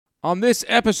On this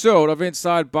episode of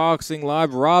Inside Boxing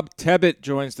Live, Rob Tebbutt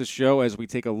joins the show as we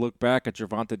take a look back at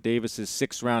Gervonta Davis's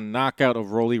 6-round knockout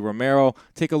of Rolly Romero.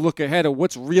 Take a look ahead at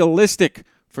what's realistic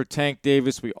for Tank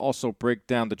Davis. We also break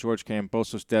down the George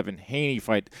Kambosos Devin Haney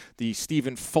fight, the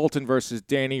Stephen Fulton versus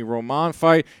Danny Roman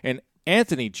fight, and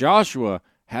Anthony Joshua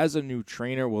has a new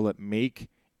trainer. Will it make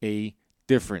a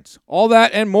difference? All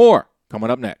that and more coming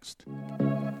up next.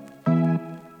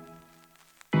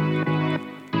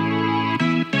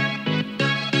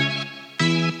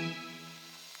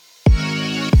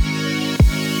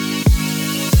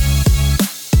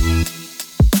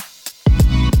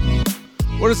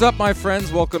 What is up, my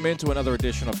friends? Welcome into another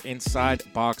edition of Inside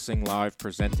Boxing Live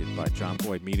presented by John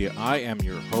Boyd Media. I am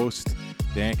your host,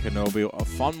 Dan Canobio. A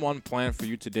fun one planned for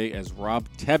you today as Rob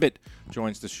Tebbutt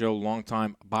joins the show,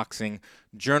 longtime boxing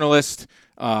journalist,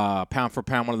 pound for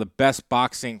pound, one of the best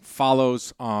boxing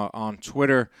follows on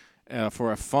Twitter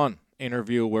for a fun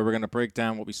interview where we're going to break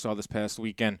down what we saw this past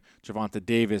weekend, Gervonta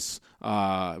Davis.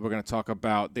 We're going to talk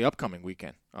about the upcoming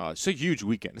weekend. It's a huge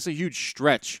weekend. It's a huge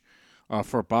stretch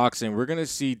for boxing. We're going to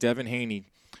see Devin Haney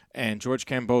and George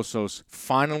Kambosos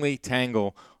finally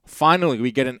tangle. Finally,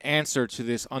 we get an answer to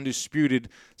this undisputed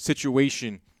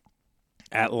situation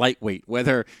at lightweight,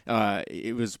 whether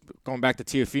it was going back to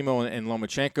Teofimo and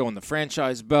Lomachenko and the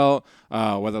franchise belt,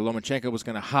 whether Lomachenko was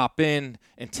going to hop in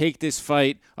and take this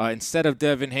fight instead of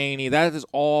Devin Haney. That is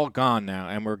all gone now,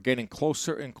 and we're getting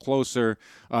closer and closer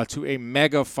to a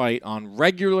mega fight on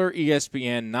regular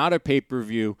ESPN, not a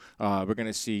pay-per-view. We're going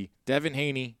to see Devin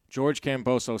Haney, George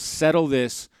Kambosos settle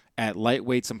this at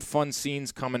lightweight. Some fun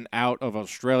scenes coming out of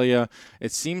Australia.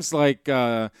 It seems like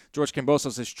George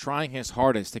Kambosos is trying his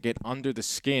hardest to get under the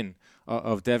skin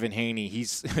of Devin Haney.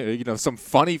 He's, some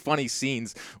funny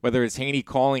scenes, whether it's Haney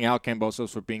calling out Kambosos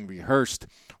for being rehearsed,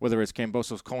 whether it's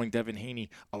Kambosos calling Devin Haney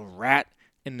a rat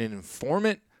and an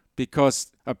informant,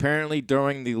 because apparently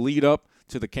during the lead-up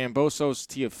to the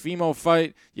Kambosos-Teofimo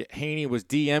fight, Haney was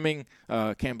DMing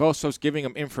Kambosos, giving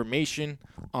him information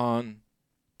on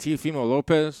Teofimo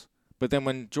Lopez. But then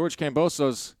when George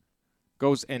Kambosos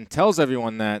goes and tells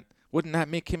everyone that, wouldn't that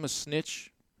make him a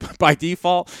snitch by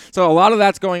default? So a lot of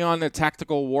that's going on in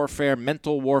tactical warfare,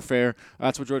 mental warfare.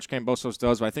 That's what George Kambosos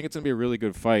does. But I think it's going to be a really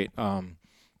good fight. I'll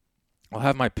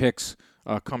have my picks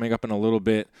coming up in a little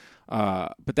bit.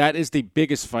 But that is the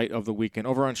biggest fight of the weekend.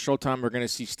 Over on Showtime, we're going to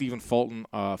see Stephen Fulton,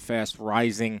 fast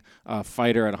rising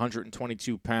fighter at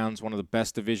 122 pounds, one of the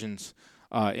best divisions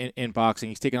in boxing.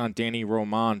 He's taking on Danny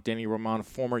Roman. Danny Roman,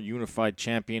 former unified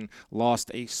champion, lost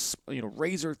a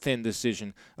razor-thin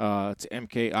decision to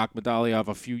MK Akhmadaliev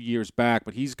a few years back,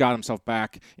 but he's got himself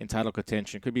back in title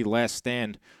contention. Could be last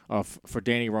stand for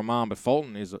Danny Roman, but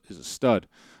Fulton is a stud.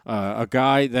 A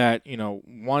guy that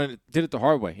did it the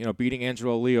hard way. Beating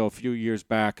Angelo Leo a few years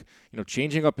back.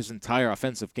 Changing up his entire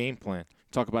offensive game plan.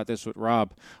 Talk about this with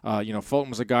Rob. Fulton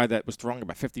was a guy that was throwing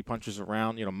about 50 punches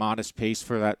around. Modest pace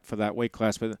for that weight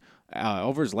class. But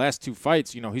over his last two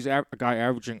fights, he's a guy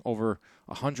averaging over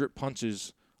 100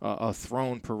 punches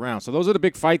thrown per round. So those are the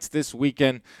big fights this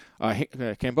weekend.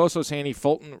 Kambosos, Haney,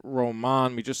 Fulton,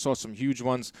 Roman. We just saw some huge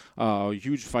ones.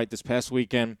 Huge fight this past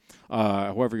weekend.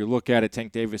 However you look at it,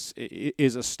 Tank Davis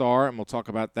is a star, and we'll talk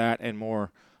about that and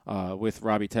more with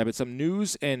Robbie Tebbutt. Some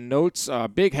news and notes.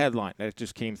 Big headline that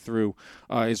just came through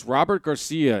is Robert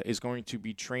Garcia is going to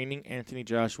be training Anthony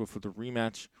Joshua for the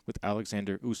rematch with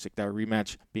Alexander Usyk. That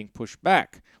rematch being pushed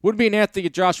back. Wouldn't be an Anthony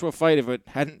Joshua fight if it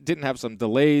didn't have some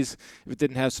delays, if it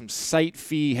didn't have some site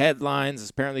fee headlines. It's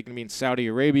apparently going to be in Saudi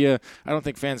Arabia. I don't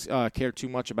think fans care too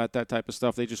much about that type of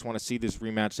stuff. They just want to see this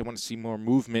rematch. They want to see more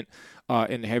movement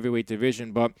in the heavyweight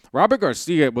division. But Robert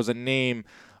Garcia was a name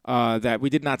that we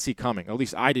did not see coming. At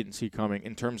least I didn't see coming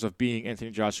in terms of being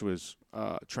Anthony Joshua's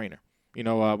trainer. There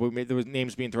was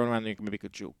names being thrown around. Maybe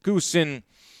Joe Goosen,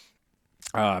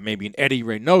 maybe an Eddie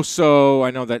Reynoso. I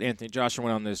know that Anthony Joshua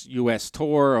went on this U.S.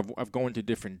 tour of going to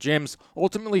different gyms.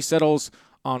 Ultimately settles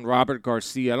on Robert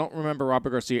Garcia. I don't remember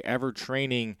Robert Garcia ever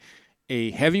training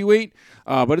a heavyweight,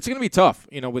 but it's going to be tough.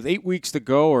 With 8 weeks to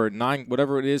go or 9,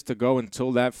 whatever it is to go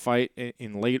until that fight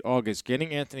in late August,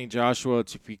 getting Anthony Joshua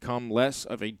to become less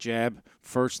of a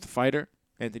jab-first fighter.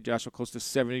 Anthony Joshua close to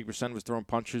 70% of his throwing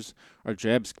punches are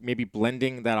jabs, maybe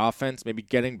blending that offense, maybe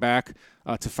getting back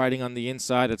to fighting on the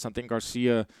inside. That's something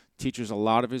Garcia teaches a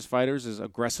lot of his fighters, is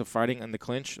aggressive fighting in the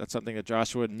clinch. That's something that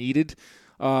Joshua needed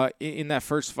in that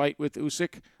first fight with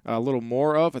Usyk, a little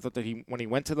more of. I thought that when he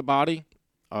went to the body,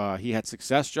 he had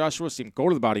success. Joshua seemed to go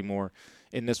to the body more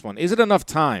in this one. Is it enough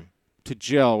time to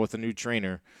gel with a new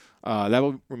trainer?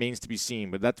 That remains to be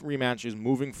seen. But that rematch is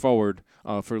moving forward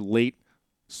for late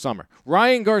summer.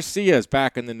 Ryan Garcia is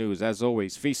back in the news, as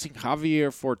always, facing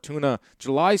Javier Fortuna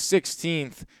July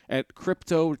 16th at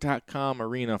Crypto.com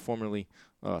Arena, formerly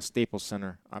Staples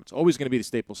Center. It's always going to be the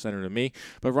Staples Center to me.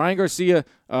 But Ryan Garcia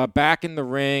back in the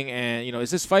ring, and,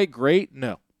 is this fight great?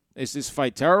 No. Is this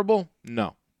fight terrible?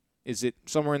 No. Is it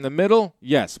somewhere in the middle?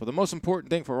 Yes. But the most important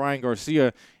thing for Ryan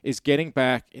Garcia is getting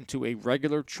back into a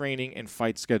regular training and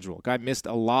fight schedule. Guy missed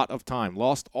a lot of time,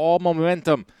 lost all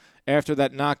momentum after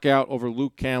that knockout over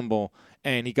Luke Campbell,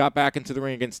 and he got back into the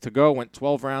ring against Tago, went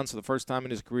 12 rounds for the first time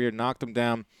in his career, knocked him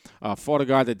down, fought a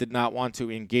guy that did not want to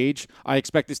engage. I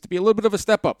expect this to be a little bit of a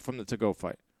step up from the Tago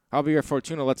fight. Javier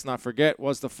Fortuna, let's not forget,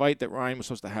 was the fight that Ryan was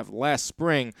supposed to have last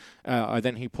spring.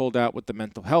 Then he pulled out with the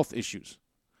mental health issues.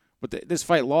 But this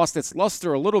fight lost its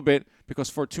luster a little bit because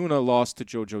Fortuna lost to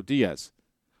Jojo Diaz.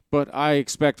 But I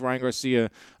expect Ryan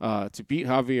Garcia to beat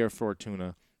Javier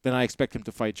Fortuna. Then I expect him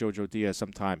to fight Jojo Diaz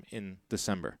sometime in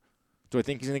December. Do I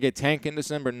think he's going to get Tank in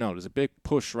December? No. There's a big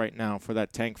push right now for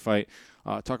that Tank fight.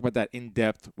 Talk about that in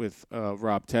depth with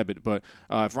Rob Tebbutt. But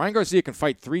if Ryan Garcia can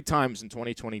fight 3 times in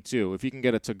 2022, if he can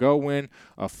get a to-go win,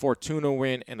 a Fortuna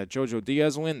win, and a Jojo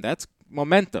Diaz win, that's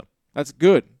momentum. That's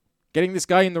good. Getting this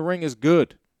guy in the ring is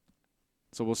good.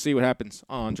 So we'll see what happens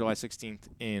on July 16th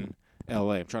in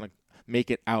L.A. I'm trying to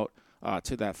make it out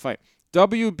to that fight.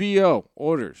 WBO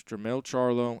orders Jermell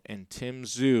Charlo and Tim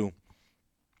Tszyu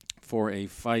for a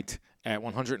fight at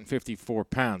 154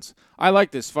 pounds. I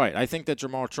like this fight. I think that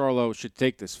Jermell Charlo should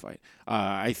take this fight.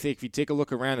 I think if you take a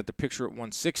look around at the picture at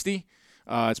 160,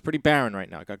 it's pretty barren right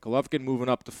now. You got Golovkin moving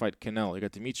up to fight Canelo. You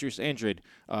got Demetrius Andrade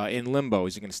in limbo.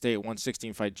 Is he going to stay at 160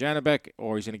 and fight Janibek,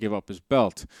 or he's going to give up his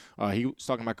belt? He was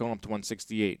talking about going up to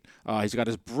 168. He's got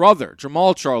his brother,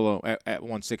 Jermall Charlo, at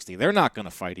 160. They're not going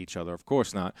to fight each other, of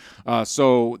course not.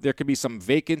 So there could be some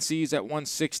vacancies at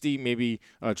 160. Maybe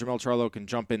Jermell Charlo can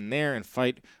jump in there and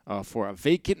fight for a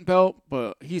vacant belt,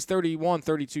 but he's 31,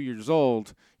 32 years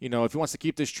old. If he wants to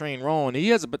keep this train rolling, he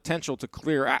has a potential to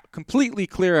completely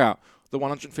clear out the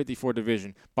 154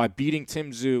 division by beating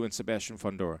Tim Tszyu and Sebastian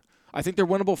Fundora. I think they're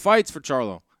winnable fights for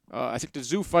Charlo. I think the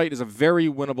Tszyu fight is a very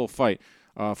winnable fight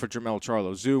for Jermell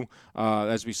Charlo. Tszyu,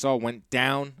 as we saw, went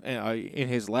down in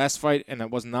his last fight, and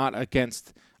it was not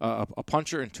against a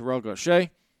puncher in Terrell Gausha.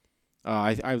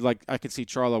 I could see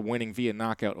Charlo winning via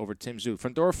knockout over Tim Tszyu.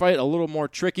 Fundora fight, a little more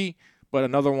tricky, but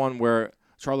another one where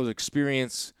Charlo's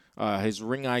experience, his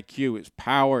ring IQ, his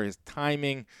power, his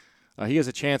timing, he has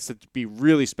a chance to be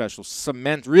really special,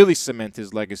 really cement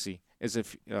his legacy, as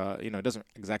if doesn't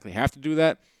exactly have to do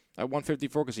that at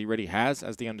 154 because he already has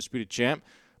as the undisputed champ.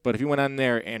 But if he went on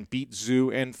there and beat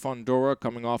Tszyu and Fundora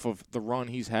coming off of the run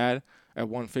he's had at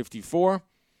 154,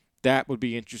 that would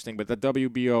be interesting. But the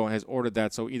WBO has ordered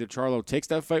that, so either Charlo takes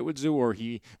that fight with Tszyu or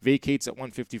he vacates at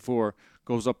 154,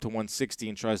 goes up to 160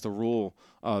 and tries to rule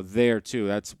there too.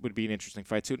 That would be an interesting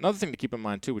fight too. Another thing to keep in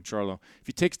mind too with Charlo, if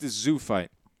he takes this Tszyu fight,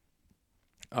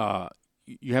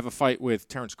 you have a fight with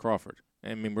Terrence Crawford.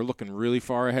 I mean, we're looking really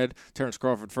far ahead. Terrence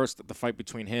Crawford first, the fight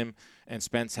between him and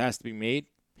Spence has to be made.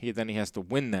 Then he has to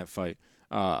win that fight.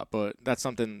 But that's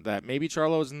something that maybe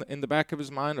Charlo is in the back of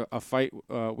his mind, a fight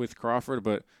with Crawford,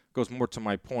 but goes more to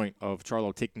my point of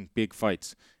Charlo taking big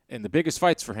fights. And the biggest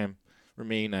fights for him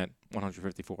remain at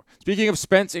 154. Speaking of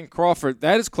Spence and Crawford,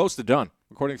 that is close to done.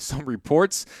 According to some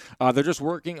reports, they're just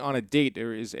working on a date.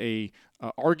 There is a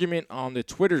argument on the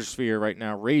Twitter sphere right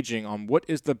now raging on what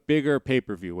is the bigger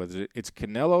pay-per-view, whether it's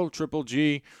Canelo, Triple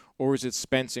G, or is it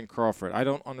Spence and Crawford. I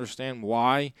don't understand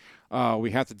why we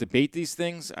have to debate these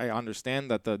things. I understand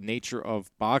that the nature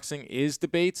of boxing is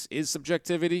debates, is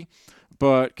subjectivity,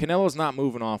 but Canelo's not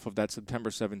moving off of that September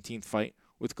 17th fight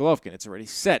with Golovkin. It's already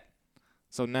set.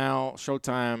 So now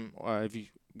Showtime, if you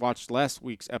watched last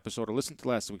week's episode or listened to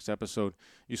last week's episode,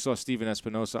 you saw Steven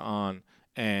Espinosa on,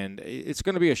 and it's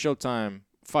going to be a Showtime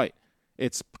fight.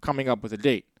 It's coming up with a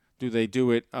date. Do they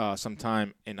do it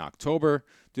sometime in October?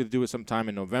 Do they do it sometime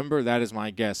in November? That is my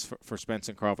guess for Spence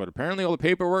and Crawford. Apparently all the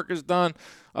paperwork is done.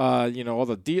 All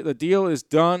the deal is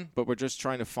done, but we're just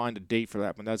trying to find a date for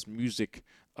that one. That's music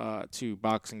to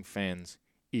boxing fans'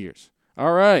 ears.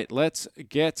 All right, let's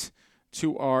get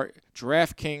to our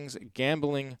DraftKings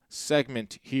gambling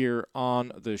segment here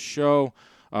on the show.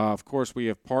 Of course, we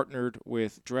have partnered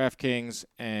with DraftKings,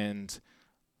 and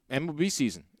MLB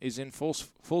season is in full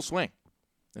swing.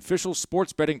 Official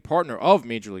sports betting partner of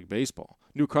Major League Baseball.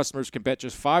 New customers can bet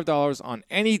just $5 on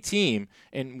any team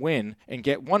and win and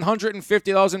get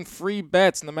 $150 in free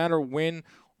bets no matter win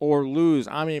or lose.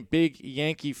 I'm a big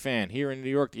Yankee fan. Here in New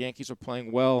York, the Yankees are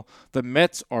playing well. The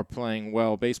Mets are playing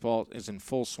well. Baseball is in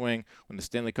full swing. When the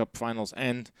Stanley Cup Finals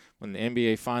end, when the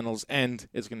NBA Finals end,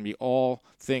 it's going to be all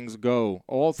things go.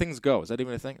 All things go. Is that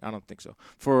even a thing? I don't think so.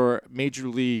 For Major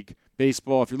League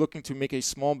Baseball, if you're looking to make a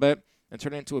small bet and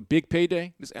turn it into a big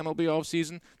payday this MLB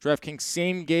offseason, DraftKings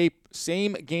same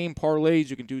game parlays.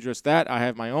 You can do just that. I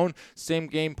have my own same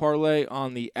game parlay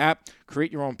on the app.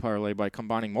 Create your own parlay by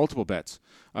combining multiple bets,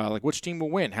 like which team will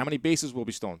win, how many bases will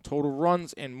be stolen, total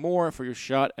runs, and more for your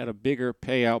shot at a bigger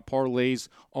payout. Parlays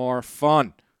are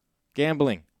fun.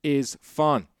 Gambling is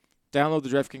fun. Download the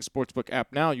DraftKings Sportsbook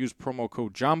app now. Use promo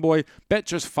code JOHNBOY. Bet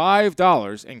just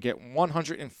 $5 and get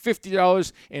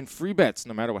 $150 in free bets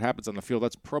no matter what happens on the field.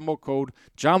 That's promo code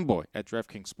JOHNBOY at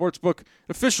DraftKings Sportsbook,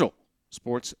 official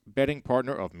sports betting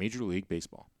partner of Major League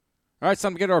Baseball. All right, it's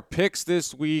time to get our picks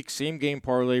this week. Same game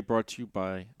parlay brought to you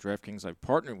by DraftKings. I've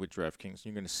partnered with DraftKings.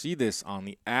 You're going to see this on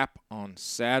the app on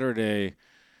Saturday.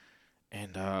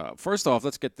 And first off,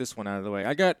 let's get this one out of the way.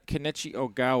 I got Kenichi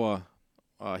Ogawa.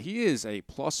 He is a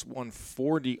plus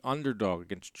 140 underdog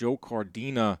against Joe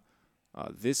Cardina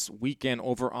this weekend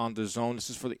over on DAZN. This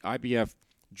is for the IBF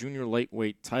junior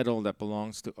lightweight title that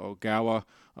belongs to Ogawa.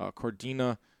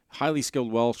 Cardina, highly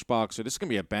skilled Welsh boxer. This is going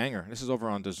to be a banger. This is over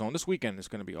on DAZN. This weekend is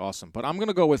going to be awesome. But I'm going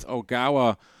to go with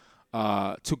Ogawa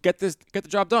to get the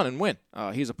job done and win.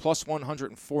 He's a plus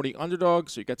 140 underdog,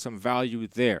 so you get some value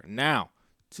there. Now,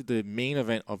 to the main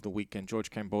event of the weekend, George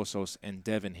Kambosos and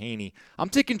Devin Haney. I'm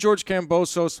taking George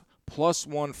Kambosos plus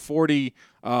 140,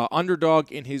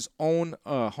 underdog in his own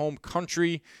home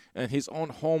country and his own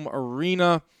home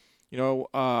arena. You know,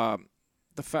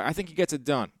 I think he gets it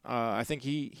done. I think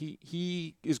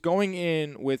he is going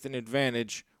in with an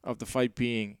advantage of the fight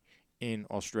being in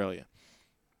Australia.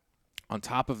 On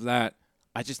top of that,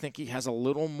 I just think he has a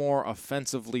little more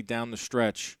offensively down the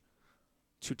stretch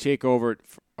to take over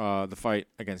the fight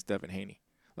against Devin Haney.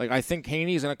 Like, I think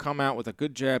Haney is going to come out with a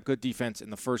good jab, good defense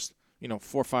in the first, 4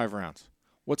 or 5 rounds.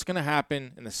 What's going to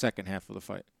happen in the second half of the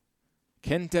fight?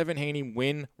 Can Devin Haney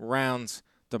win rounds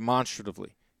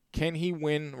demonstratively? Can he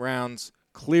win rounds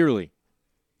clearly?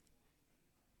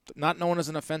 Not known as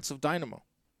an offensive dynamo.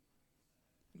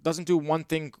 Doesn't do one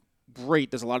thing great.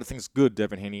 Does a lot of things good,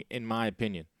 Devin Haney, in my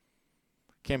opinion.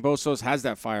 Kambosos has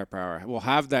that firepower. Will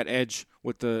have that edge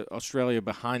with the Australia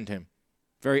behind him.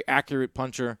 Very accurate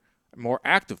puncher, more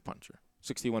active puncher.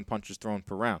 61 punches thrown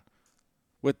per round.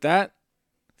 With that,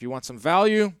 if you want some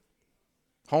value,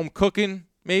 home cooking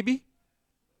maybe,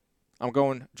 I'm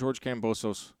going George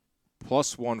Kambosos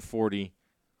plus 140.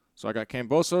 So I got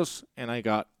Kambosos and I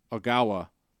got Ogawa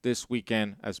this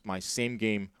weekend as my same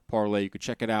game parlay. You can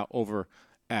check it out over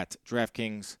at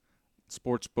DraftKings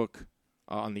Sportsbook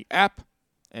on the app.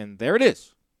 And there it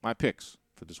is, my picks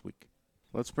for this week.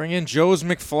 Let's bring in Joe's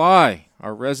McFly,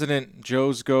 our resident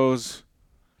Joe's Goes.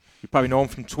 You probably know him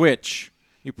from Twitch.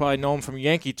 You probably know him from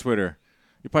Yankee Twitter.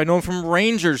 You probably know him from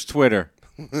Rangers Twitter.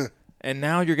 And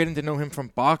now you're getting to know him from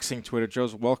boxing Twitter.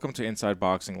 Joe's, welcome to Inside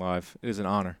Boxing Live. It is an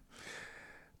honor.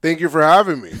 Thank you for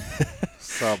having me.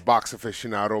 It's a box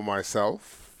aficionado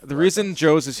myself. The reason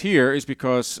Joe's is here is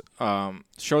because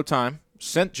Showtime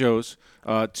sent Joe's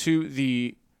to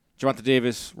the Gervonta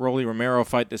Davis, Rolly Romero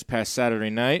fight this past Saturday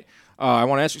night. I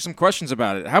want to ask you some questions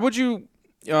about it. How would you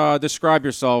describe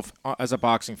yourself as a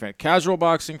boxing fan? Casual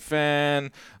boxing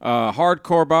fan,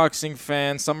 hardcore boxing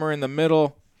fan, somewhere in the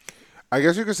middle? I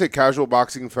guess you could say casual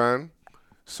boxing fan.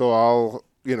 So I'll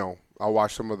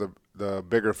watch some of the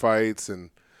bigger fights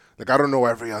and I don't know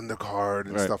every undercard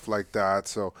and stuff like that.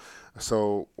 So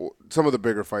some of the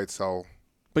bigger fights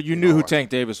But you knew who Tank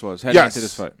Davis was heading into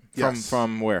this fight.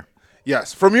 From where?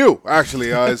 Yes, from you, actually.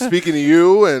 Speaking to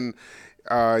you, and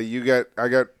I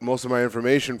got most of my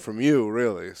information from you,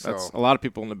 really. So. That's a lot of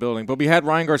people in the building. But we had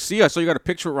Ryan Garcia, so you got a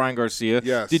picture with Ryan Garcia.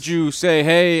 Yes. Did you say,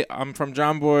 hey, I'm from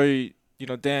John Boy,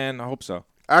 Dan? I hope so.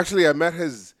 Actually, I met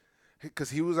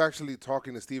because he was actually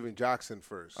talking to Steven Jackson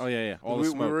first. Oh, yeah. We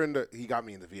were he got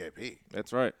me in the VIP.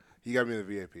 That's right. He got me in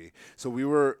the VIP. So we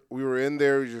were in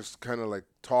there just kind of like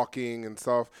talking and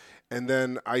stuff. And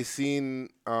then I seen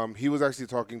he was actually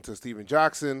talking to Steven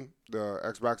Jackson, the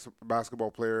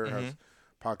ex-basketball player, has a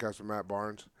podcast with Matt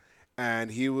Barnes.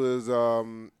 And he was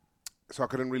so I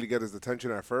couldn't really get his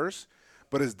attention at first.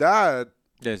 But his dad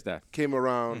came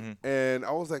around, and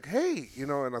I was like, hey,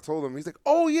 and I told him. He's like,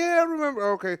 oh, yeah, I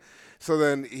remember. Okay. So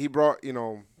then he brought,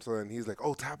 so then he's like,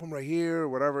 oh, tap him right here or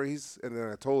whatever. And then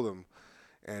I told him,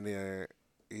 and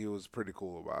he was pretty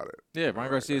cool about it. Yeah,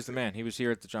 Ryan Garcia is the man. He was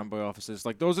here at the John Boy offices.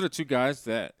 Like, those are the two guys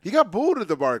that... He got booed at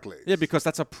the Barclays. Yeah, because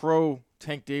that's a pro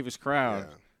Tank Davis crowd.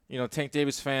 Tank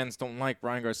Davis fans don't like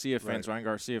Ryan Garcia fans. Right. Ryan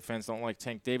Garcia fans don't like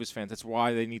Tank Davis fans. That's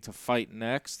why they need to fight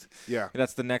next. Yeah.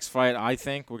 That's the next fight, I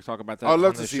think. We'll talk about that I'd on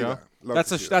love the to see show. that.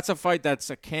 That's a fight that's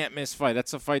a can't-miss fight.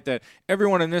 That's a fight that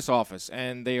everyone in this office,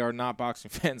 and they are not boxing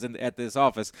fans at this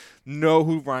office, know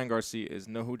who Ryan Garcia is,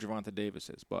 know who Gervonta Davis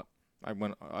is. But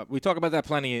we talk about that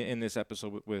plenty in this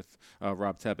episode with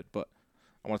Rob Tebbutt, but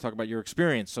I want to talk about your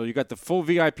experience. So you got the full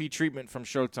VIP treatment from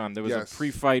Showtime. There was a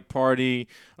pre-fight party.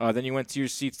 Then you went to your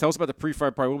seats. Tell us about the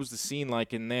pre-fight party. What was the scene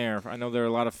like in there? I know there are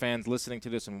a lot of fans listening to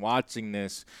this and watching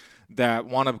this that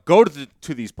want to go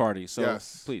to these parties. So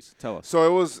please tell us. So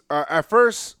it was at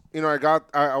first, I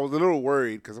was a little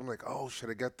worried because I'm like, oh, should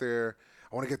I get there?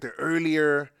 I want to get there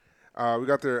earlier. We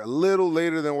got there a little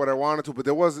later than what I wanted to, but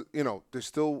there was, it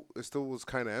still was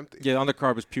kind of empty. Yeah, the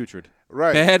undercard was putrid.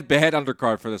 Right. Bad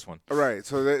undercard for this one. Right.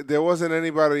 So there wasn't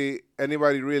anybody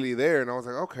really there, and I was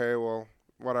like, okay, well,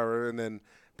 whatever. And then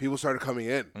people started coming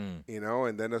in,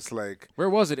 and then it's like, where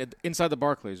was it? Inside the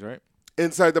Barclays, right?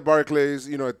 Inside the Barclays,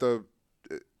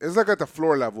 it's like at the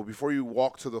floor level before you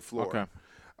walk to the floor. Okay.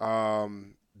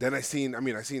 Then I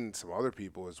seen some other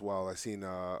people as well. I seen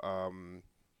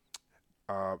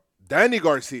Danny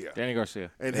Garcia.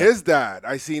 And his dad.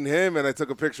 I seen him, and I took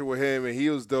a picture with him, and he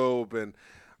was dope. And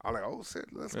I'm like, oh, shit,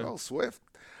 let's go, Swift.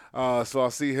 So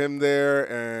I'll see him there,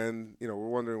 and, we're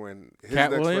wondering when his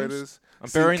Cat next Williams? fight is. I'm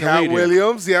burying the Cat lead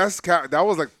Williams, yes. That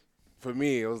was like, for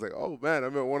me, it was like, oh, man, I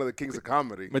met one of the kings of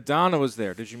comedy. Madonna was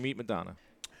there. Did you meet Madonna?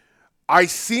 I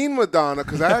seen Madonna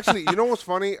because I actually, what's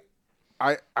funny?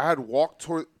 I had walked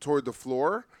toward the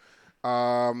floor,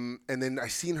 and then I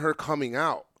seen her coming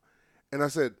out. And I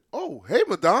said, "Oh, hey,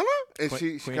 Madonna," and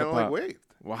she kind of like waved.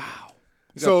 Wow.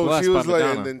 So she was like,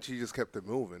 and then she just kept it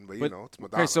moving. But it's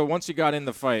Madonna. Okay, so once you got in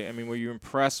the fight, were you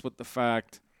impressed with the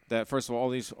fact that first of all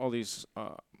these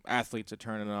athletes are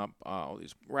turning up, all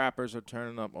these rappers are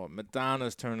turning up, or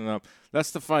Madonna's turning up?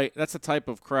 That's the fight. That's the type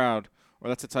of crowd, or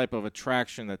that's the type of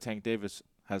attraction that Tank Davis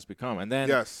has become. And then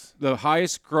the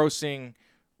highest grossing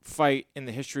fight in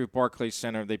the history of Barclays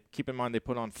Center. They keep in mind they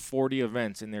put on 40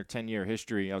 events in their 10-year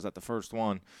history. I was at the first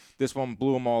one. This one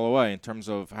blew them all away in terms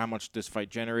of how much this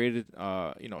fight generated.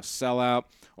 Sellout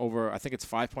over, I think it's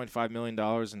 $5.5 million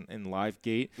in live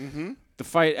gate. Mm-hmm. The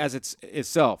fight as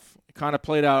itself kind of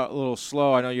played out a little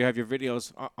slow. I know you have your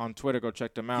videos on Twitter. Go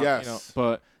check them out. Yes.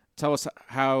 But tell us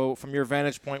how, from your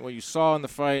vantage point, what you saw in the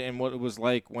fight and what it was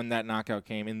like when that knockout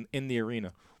came in the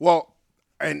arena. Well,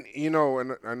 and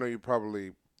and I know you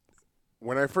probably.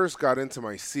 When I first got into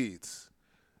my seats,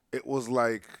 it was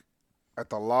like at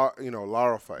the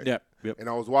Lara fight. Yep. And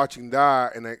I was watching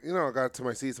that, and I got to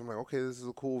my seats. I'm like, okay, this is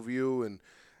a cool view, and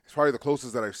it's probably the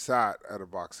closest that I've sat at a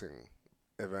boxing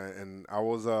event. And I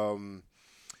was, and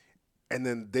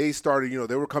then they started.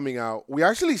 They were coming out. We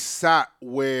actually sat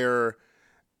where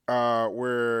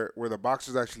the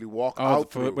boxers actually walk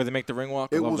out through. Where they make the ring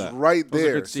walk. It was that. right Those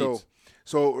there. Are good seats.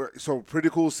 So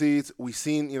pretty cool seats. We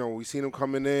seen him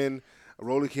coming in.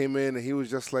 Rolly came in and he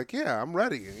was just like, "Yeah, I'm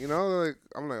ready." I'm like,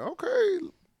 "Okay,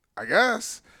 I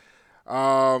guess."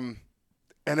 And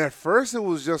at first,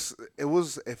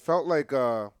 it felt like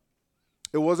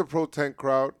it was a pro Tank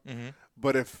crowd,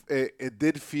 but it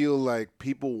did feel like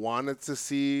people wanted to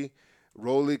see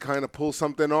Rolly kind of pull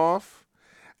something off.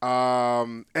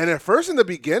 And at first, in the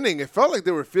beginning, it felt like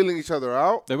they were feeling each other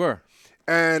out. They were.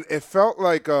 And it felt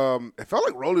like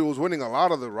Rolly was winning a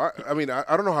lot of the.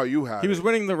 I don't know how you had. He was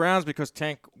winning the rounds because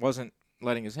Tank wasn't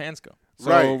letting his hands go. So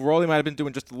right. Rolly might have been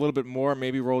doing just a little bit more.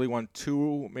 Maybe Rolly won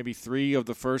 2, maybe 3 of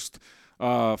the first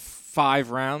 5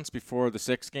 rounds before the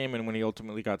 6th game, and when he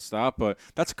ultimately got stopped. But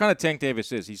that's kind of Tank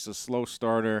Davis is. He's a slow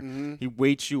starter. Mm-hmm. He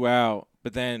waits you out,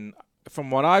 but then.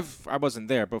 From what I wasn't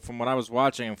there, but from what I was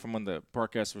watching and from when the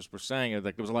broadcasters were saying,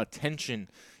 there was a lot of tension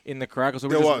in the crowd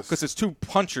because it's 2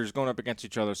 punchers going up against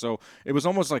each other. So it was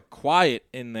almost like quiet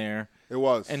in there. It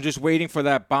was. And just waiting for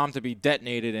that bomb to be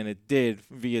detonated, and it did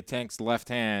via Tank's left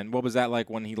hand. What was that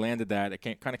like when he landed that? It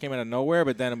kind of came out of nowhere,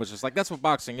 but then it was just like, that's what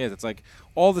boxing is. It's like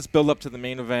all this build up to the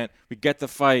main event, we get the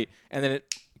fight, and then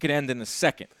it could end in a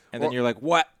second. And then you're like,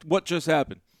 what? What just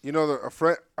happened?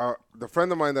 The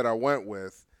friend of mine that I went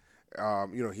with,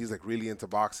 he's like really into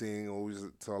boxing, always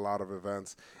to a lot of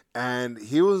events. And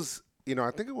he was,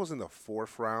 I think it was in the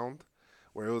 4th round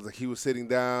where it was like he was sitting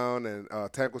down and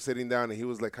Tank was sitting down and he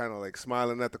was like kind of like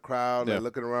smiling at the crowd and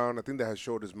looking around. I think they had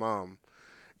showed his mom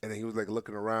and then he was like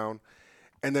looking around.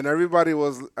 And then everybody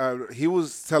was, he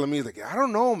was telling me, he's like, I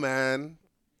don't know, man.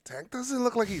 Tank doesn't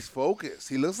look like he's focused.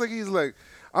 He looks like he's like,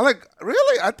 I'm like,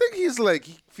 really? I think he's like,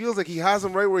 he feels like he has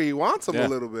him right where he wants him a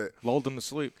little bit. Lulled him to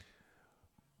sleep.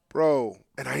 Bro,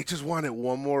 and I just wanted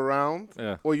one more round.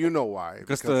 Yeah. Well, you know why?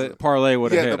 Because the parlay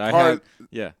would have hit.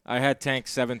 I had Tank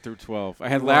 7 through 12. I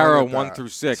had Lara 1 through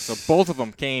 6. So both of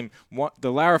them came.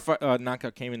 The Lara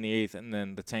knockout came in the 8th, and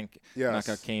then the Tank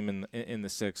knockout came in the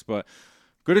 6th. But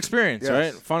good experience,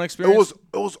 right? Fun experience.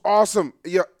 It was awesome.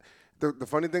 Yeah. The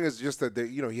funny thing is just that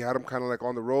he had him kind of like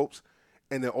on the ropes,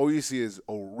 and then all you see is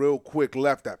a real quick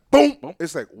left that boom.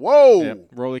 It's like whoa. Yep.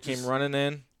 Rolly came running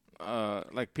in.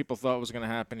 Like people thought was going to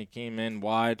happen. He came in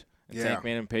wide, and Tank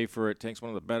made him pay for it. Tank's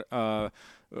one of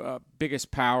the biggest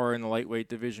power in the lightweight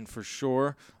division for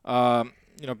sure.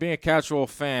 Being a casual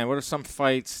fan, what are some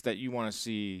fights that you want to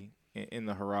see in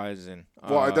the horizon?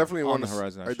 Well, I definitely want the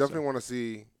horizon. I definitely want to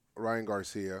see Ryan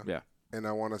Garcia. Yeah, and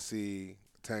I want to see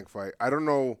Tank fight. I don't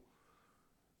know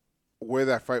where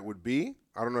that fight would be.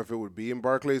 I don't know if it would be in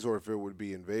Barclays or if it would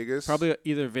be in Vegas. Probably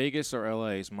either Vegas or LA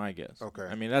is my guess. Okay.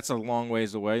 I mean, that's a long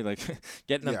ways away. Like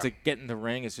getting them to get in the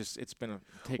ring, it's been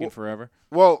taking forever.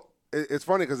 Well, it's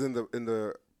funny because in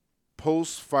the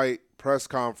post-fight press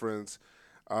conference,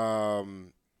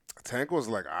 Tank was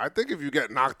like, I think if you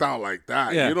get knocked out like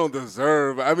that, you don't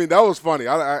deserve. I mean, that was funny.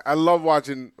 I love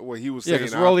watching what he was saying. Yeah,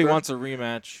 because Rolly wants a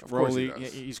rematch. Rolly,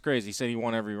 he's crazy. He said he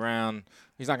won every round.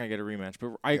 He's not going to get a rematch.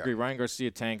 But I agree. Ryan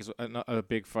Garcia Tank is a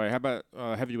big fight. How about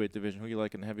heavyweight division? Who you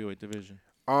like in the heavyweight division?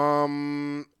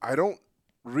 I don't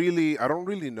really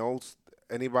know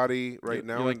anybody right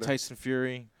now. You like Tyson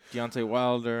Fury, Deontay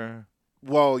Wilder?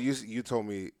 Well, you told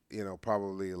me,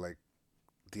 probably like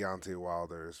Deontay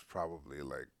Wilder is probably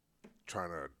like trying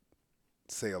to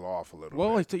sail off a little bit.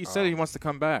 Well, he said he wants to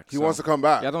come back. He wants to come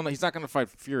back. Yeah, I don't know. He's not going to fight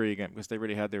Fury again because they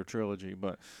already had their trilogy.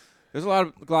 But there's a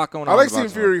lot going on. I like seeing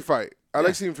Fury fight.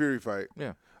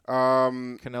 Yeah.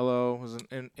 Canelo was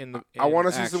in the. I want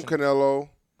to see some Canelo.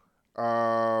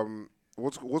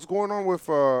 What's going on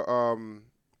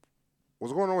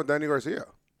with Danny Garcia?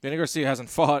 Danny Garcia hasn't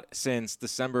fought since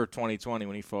December 2020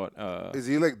 when he fought. Is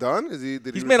he like done?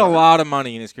 He's made a lot of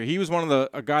money in his career. He was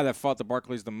a guy that fought the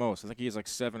Barclays the most. I think he has like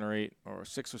 7 or 8 or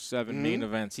 6 or 7 main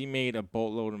events. He made a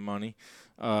boatload of money.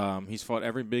 He's fought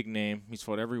every big name. He's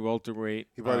fought every welterweight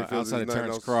outside of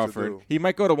Terrence Crawford. He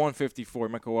might go to 154.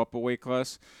 He might go up a weight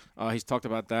class. He's talked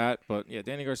about that. But, yeah,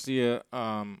 Danny Garcia,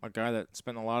 a guy that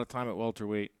spent a lot of time at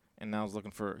welterweight. And now he's looking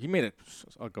for. He made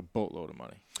like a boatload of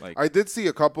money. Like I did see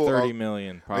a couple. $30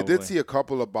 million. Probably. I did see a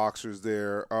couple of boxers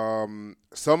there.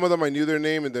 Some of them I knew their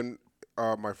name, and then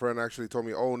my friend actually told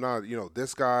me, "Oh, no,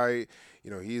 this guy,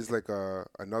 he's like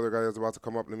another guy that's about to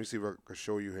come up. Let me see if I can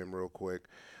show you him real quick.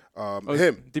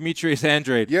 Him, Demetrius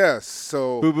Andrade. Yes.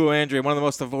 So Boo Boo Andrade, one of the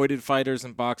most avoided fighters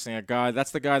in boxing. That's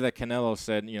the guy that Canelo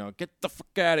said, get the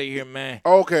fuck out of here, man.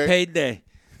 Okay. Payday.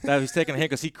 That he's taking a hit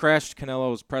because he crashed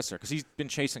Canelo's presser because he's been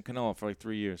chasing Canelo for like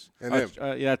 3 years. And him?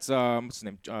 That's what's his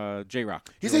name?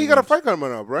 J-Rock. He said he got a fight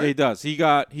coming up, right? Yeah, he does. He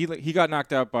got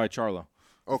knocked out by Charlo.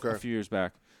 Okay. A few years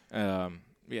back. But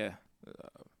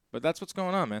that's what's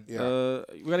going on, man. Yeah.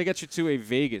 We got to get you to a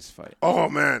Vegas fight. Oh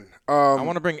man. I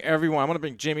want to bring everyone. I want to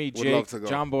bring Jimmy, Jake,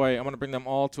 John Boy. I want to bring them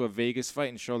all to a Vegas fight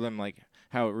and show them like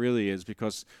how it really is.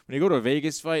 Because when you go to a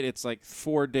Vegas fight, it's like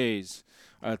 4 days.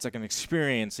 It's like an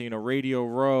experience. Radio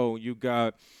Row. You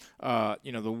got,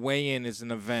 the weigh-in is an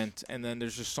event, and then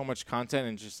there's just so much content,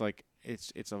 and just like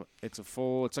it's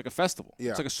like a festival.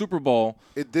 Yeah. It's like a Super Bowl.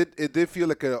 It did feel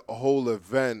like a whole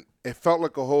event. It felt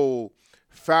like a whole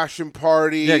fashion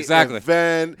party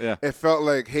event. Yeah. It felt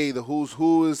like, hey, the who's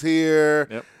who is here.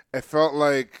 Yep. It felt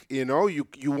like, you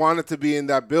wanted to be in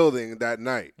that building that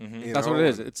night. Mm-hmm. That's what it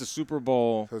is. It's a Super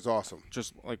Bowl. It's awesome.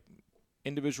 Just like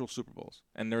individual Super Bowls.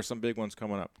 And there are some big ones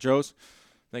coming up. Joe's,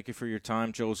 thank you for your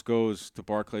time. Joe's goes to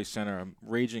Barclays Center. A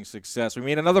raging success. We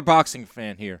made another boxing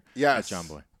fan here at John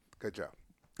Boy. Good job.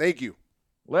 Thank you.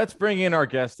 Let's bring in our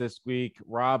guest this week,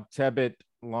 Rob Tebbutt,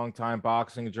 longtime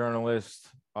boxing journalist,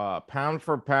 pound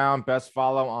for pound, best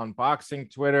follow on boxing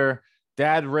Twitter,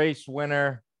 dad race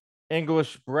winner,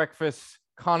 English breakfast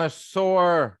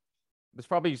connoisseur. There's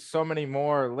probably so many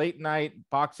more. Late night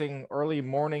boxing, early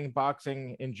morning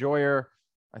boxing enjoyer.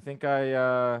 I think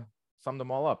I summed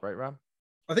them all up, right, Rob?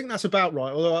 I think that's about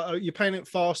right. Although you're playing it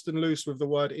fast and loose with the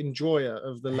word enjoyer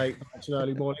of the late nights and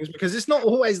early mornings, because it's not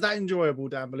always that enjoyable,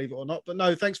 Dan, believe it or not. But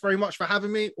no, thanks very much for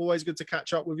having me. Always good to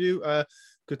catch up with you.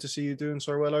 Good to see you doing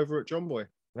so well over at John Boy.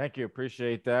 Thank you.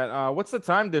 Appreciate that. What's the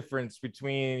time difference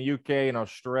between UK and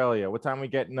Australia? What time are we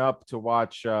getting up to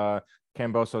watch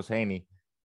Kambosos Haney?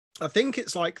 I think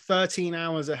it's like 13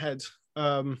 hours ahead.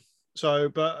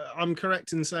 But I'm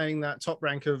correct in saying that Top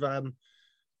Rank are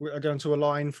going to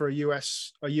align for a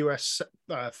US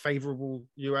favorable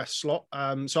US slot.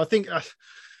 So I think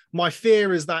My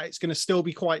fear is that it's going to still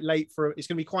be quite late for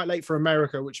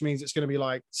America, which means it's going to be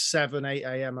like 7, 8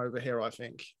 a.m. over here, I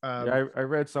think. Yeah, I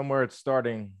read somewhere it's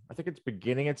starting, I think it's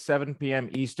beginning at 7 p.m.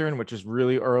 Eastern, which is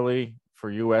really early for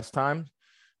U.S. time.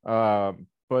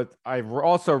 But I've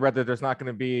also read that there's not going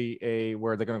to be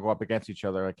where they're going to go up against each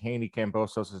other. Like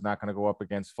Haney-Kambosos is not going to go up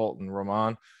against Fulton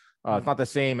Roman. It's not the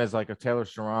same as like a Taylor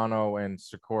Serrano and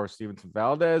Shakur Stevenson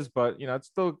Valdez, but it's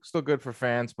still good for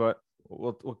fans. But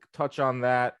we'll touch on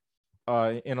that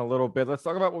in a little bit. Let's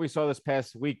talk about what we saw this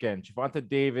past weekend. Gervonta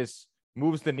Davis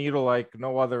moves the needle like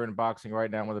no other in boxing right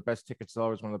now. One of the best ticket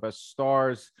sellers, one of the best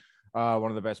stars,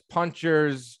 one of the best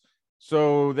punchers.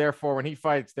 So therefore, when he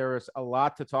fights, there is a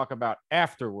lot to talk about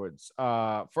afterwards.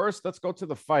 First, let's go to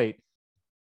the fight.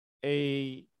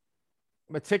 A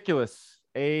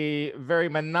very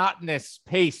monotonous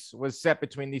pace was set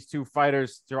between these two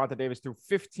fighters. Gervonta Davis threw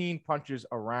 15 punches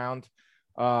around.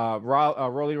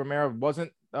 Rolly Romero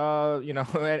wasn't, burning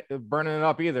it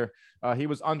up either. He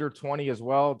was under 20 as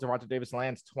well. Gervonta Davis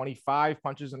lands 25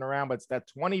 punches in a round, but it's that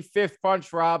 25th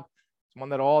punch, Rob. It's one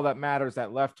that all that matters,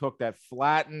 that left hook that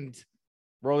flattened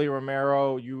Rolly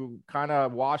Romero. You kind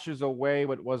of washes away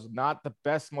what was not the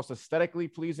best, most aesthetically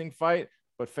pleasing fight,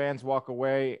 but fans walk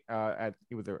away at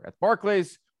either at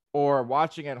Barclays or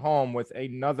watching at home with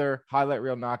another highlight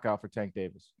reel knockout for Tank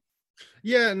Davis.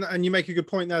 Yeah, and you make a good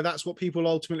point there. That's what people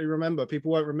ultimately remember.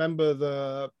 People won't remember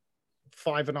the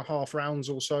 5.5 rounds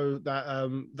or so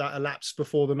that elapsed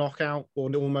before the knockout, or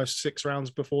almost 6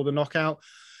 rounds before the knockout.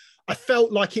 I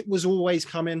felt like it was always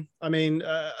coming. I mean,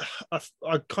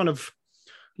 I kind of,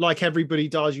 like everybody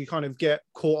does, you kind of get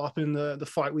caught up in the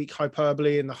fight week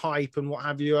hyperbole and the hype and what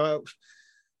have you.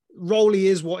 Rolly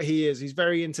is what he is. He's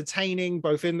very entertaining,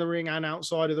 both in the ring and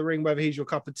outside of the ring, whether he's your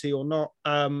cup of tea or not.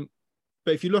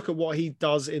 But if you look at what he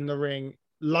does in the ring,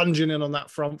 lunging in on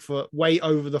that front foot, weight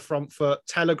over the front foot,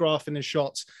 telegraphing his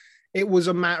shots, it was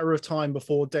a matter of time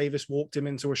before Davis walked him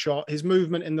into a shot. His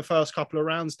movement in the first couple of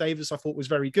rounds, Davis, I thought, was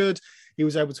very good. He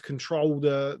was able to control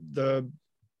the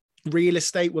real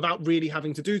estate without really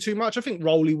having to do too much. I think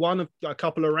Rolly won a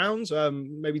couple of rounds,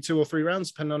 maybe 2 or 3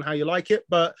 rounds, depending on how you like it.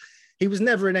 But he was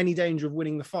never in any danger of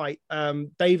winning the fight.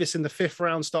 Davis in the 5th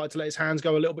round started to let his hands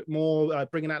go a little bit more,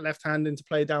 bringing that left hand into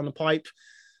play down the pipe.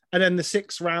 And then the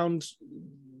 6th round,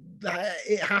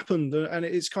 it happened. And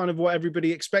it's kind of what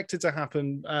everybody expected to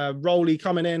happen. Rolly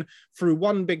coming in through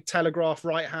one big telegraph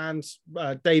right hand.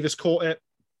 Davis caught it.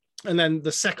 And then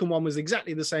the second one was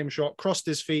exactly the same shot, crossed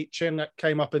his feet, chin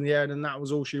came up in the air, and that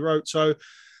was all she wrote. So,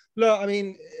 look, I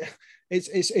mean,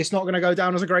 it's not going to go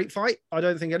down as a great fight. I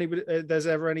don't think there's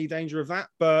ever any danger of that.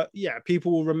 But yeah,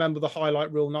 people will remember the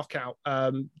highlight reel knockout.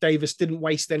 Davis didn't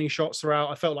waste any shots throughout.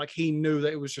 I felt like he knew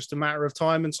that it was just a matter of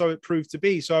time, and so it proved to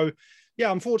be. So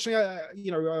yeah,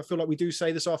 unfortunately, I feel like we do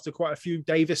say this after quite a few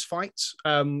Davis fights.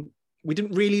 We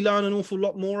didn't really learn an awful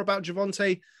lot more about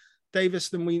Gervonta Davis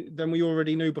than we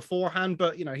already knew beforehand.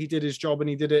 But he did his job, and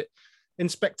he did it in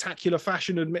spectacular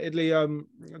fashion. Admittedly,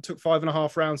 it took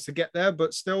 5.5 rounds to get there,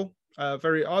 but still. I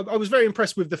was very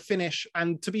impressed with the finish,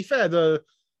 and to be fair, the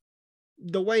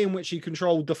way in which he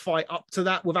controlled the fight up to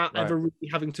that without ever really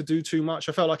having to do too much.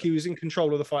 I felt like he was in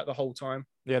control of the fight the whole time.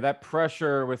 Yeah, that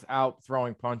pressure without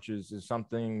throwing punches is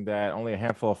something that only a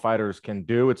handful of fighters can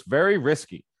do. It's very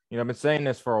risky. I've been saying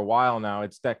this for a while now.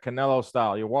 It's that Canelo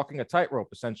style. You're walking a tightrope,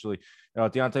 essentially.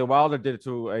 Deontay Wilder did it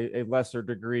to a lesser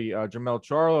degree. Jamel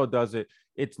Charlo does it.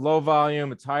 It's low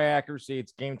volume. It's high accuracy.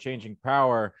 It's game-changing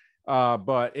power.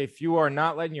 But if you are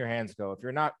not letting your hands go, if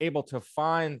you're not able to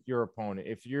find your opponent,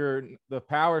 if the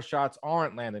power shots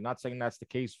aren't landing, not saying that's the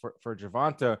case for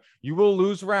Gervonta, you will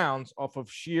lose rounds off of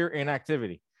sheer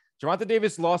inactivity. Gervonta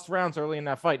Davis lost rounds early in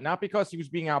that fight, not because he was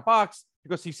being outboxed,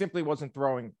 because he simply wasn't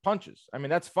throwing punches. I mean,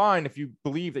 that's fine if you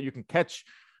believe that you can catch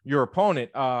your opponent.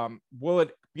 Will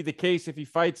it be the case if he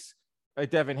fights a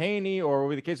Devin Haney, or will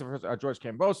be the case of George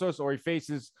Kambosos, or he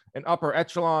faces an upper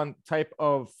echelon type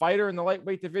of fighter in the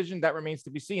lightweight division? That remains to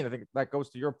be seen. I think that goes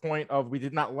to your point of we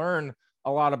did not learn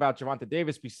a lot about Gervonta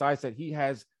Davis besides that he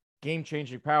has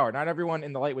game-changing power. Not everyone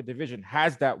in the lightweight division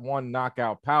has that one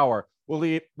knockout power. Will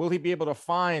he be able to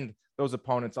find those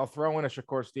opponents? I'll throw in a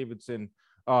Shakur Stevenson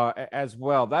as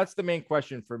well. That's the main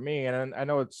question for me. And I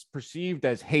know it's perceived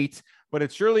as hate, but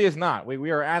it surely is not.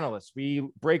 We are analysts. We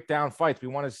break down fights. We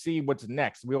want to see what's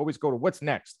next. We always go to what's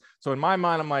next. So in my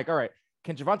mind, I'm like, all right,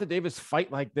 can Gervonta Davis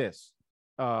fight like this?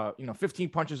 15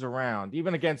 punches around,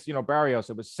 even against, Barrios,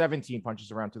 it was 17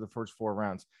 punches around to the first 4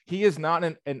 rounds. He is not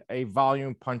a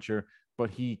volume puncher,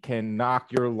 but he can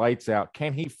knock your lights out.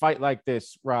 Can he fight like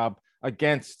this, Rob,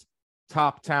 against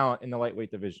top talent in the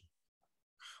lightweight division?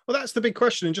 Well, that's the big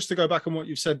question. And just to go back on what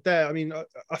you've said there, I mean,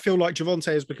 I feel like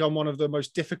Gervonta has become one of the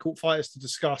most difficult fighters to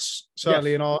discuss,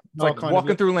 certainly in our like kind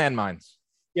walking of through landmines.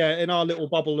 Yeah, in our little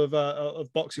bubble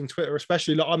of boxing Twitter,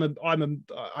 especially. Like, I'm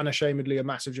unashamedly a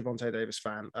massive Gervonta Davis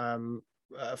fan.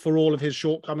 For all of his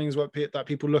shortcomings, that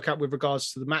people look at with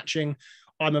regards to the matching,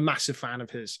 I'm a massive fan of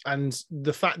his. And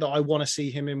the fact that I want to see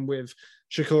him in with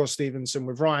Shakur Stevenson,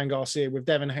 with Ryan Garcia, with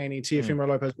Devin Haney, Teofimo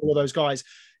Lopez, all those guys,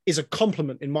 is a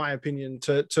compliment, in my opinion,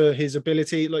 to his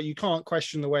ability. Like, you can't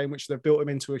question the way in which they've built him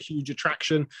into a huge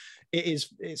attraction.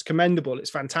 It's commendable. It's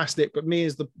fantastic. But me,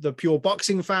 as the pure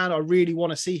boxing fan, I really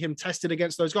want to see him tested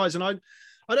against those guys. And I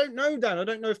don't know, Dan. I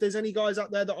don't know if there's any guys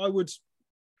out there that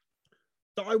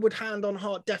I would hand on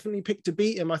heart definitely pick to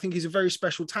beat him. I think he's a very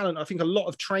special talent. I think a lot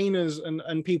of trainers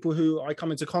and people who I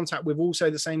come into contact with all say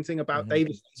the same thing about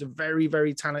Davis. He's a very,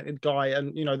 very talented guy.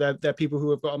 And, you know, they're people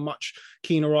who have got a much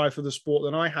keener eye for the sport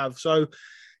than I have. So,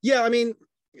 yeah, I mean,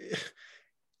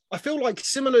 I feel like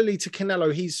similarly to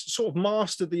Canelo, he's sort of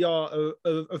mastered the art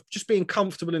of just being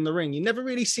comfortable in the ring. You never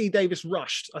really see Davis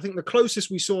rushed. I think the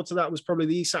closest we saw to that was probably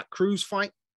the Isaac Cruz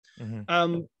fight.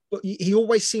 But he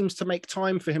always seems to make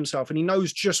time for himself, and he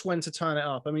knows just when to turn it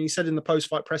up. I mean, he said in the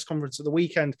post-fight press conference at the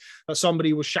weekend that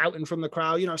somebody was shouting from the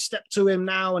crowd, you know, step to him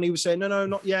now. And he was saying, no,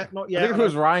 not yet, not yet. I think it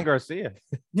was Ryan Garcia.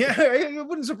 Yeah, it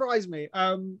wouldn't surprise me.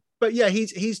 But yeah,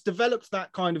 he's developed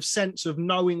that kind of sense of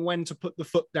knowing when to put the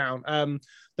foot down.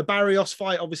 The Barrios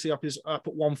fight, obviously up at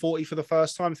 140 for the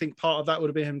first time. I think part of that would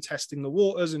have been him testing the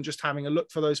waters and just having a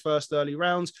look for those first early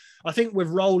rounds. I think with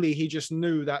Rolly, he just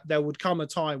knew that there would come a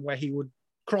time where he would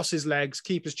cross his legs,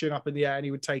 keep his chin up in the air, and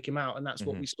he would take him out. And that's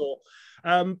what we saw.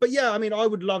 But yeah, I mean, I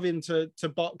would love him to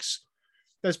box.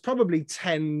 There's probably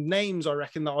 10 names, I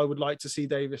reckon, that I would like to see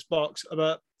Davis box.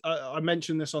 But I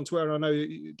mentioned this on Twitter, and I know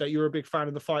that you're a big fan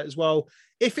of the fight as well.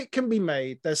 If it can be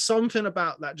made, there's something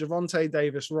about that Gervonta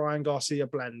Davis, Ryan Garcia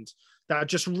blend that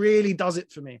just really does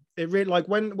it for me. It really, like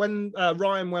when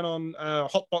Ryan went on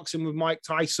hot boxing with Mike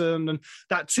Tyson, and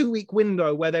that 2-week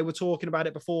window where they were talking about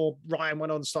it before Ryan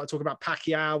went on and started talking about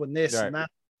Pacquiao and this and that.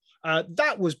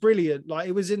 That was brilliant. Like,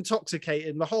 it was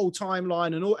intoxicating. The whole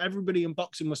timeline and everybody in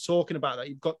boxing was talking about that.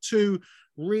 You've got two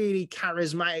really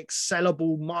charismatic,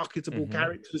 sellable, marketable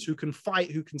characters who can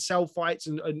fight, who can sell fights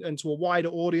and to a wider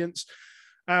audience.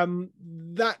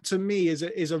 That to me is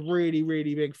a really,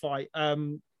 really big fight.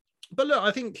 But look,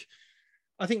 I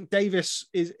think Davis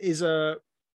is a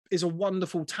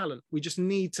wonderful talent. We just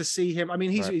need to see him. I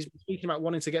mean, he's speaking about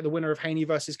wanting to get the winner of Haney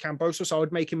versus Kambosos. So I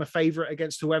would make him a favorite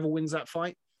against whoever wins that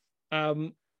fight.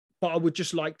 But I would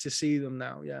just like to see them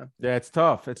now. Yeah. Yeah, it's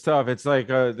tough. It's like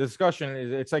a discussion.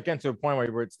 It's like getting to a point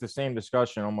where it's the same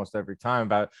discussion almost every time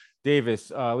about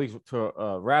Davis, at least to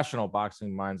rational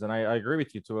boxing minds. And I agree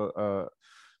with you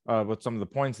with some of the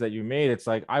points that you made. It's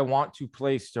like, I want to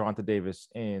place Gervonta Davis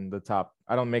in the top.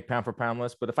 I don't make pound for pound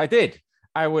list, but if I did,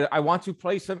 I want to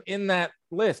place him in that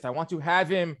list. I want to have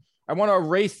him. I want to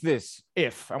erase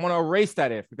I want to erase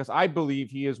that if, because I believe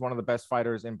he is one of the best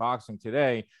fighters in boxing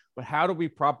today. But how do we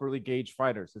properly gauge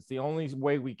fighters? It's the only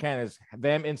way we can is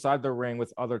them inside the ring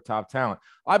with other top talent.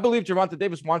 I believe Gervonta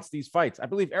Davis wants these fights. I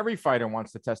believe every fighter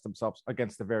wants to test themselves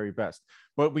against the very best.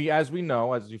 But as we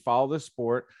know, as we follow this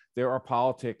sport, there are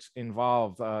politics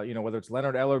involved. Whether it's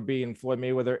Leonard Ellerbe and Floyd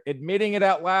Mayweather admitting it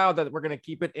out loud that we're going to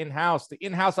keep it in-house. The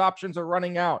in-house options are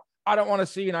running out. I don't want to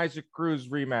see an Isaac Cruz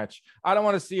rematch. I don't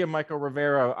want to see a Michael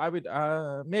Rivera. I would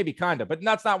maybe kind of, but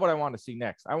that's not what I want to see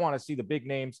next. I want to see the big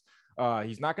names.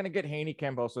 He's not going to get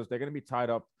Haney-Kambosos. They're going to be tied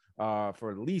up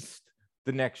for at least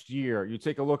the next year. You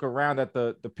take a look around at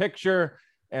the picture,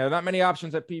 and not many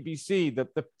options at PBC.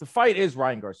 The fight is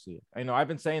Ryan Garcia. I know I've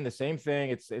been saying the same thing.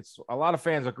 It's a lot of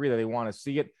fans agree that they want to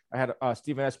see it. I had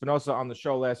Steven Espinosa on the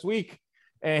show last week,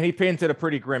 and he painted a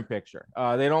pretty grim picture.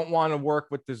 They don't want to work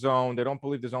with the Zone. They don't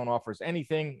believe the Zone offers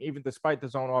anything, even despite the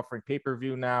Zone offering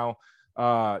pay-per-view now.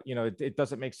 It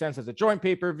doesn't make sense as a joint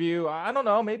pay-per-view. I don't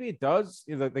know. Maybe it does.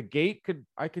 The gate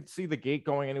I could see the gate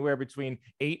going anywhere between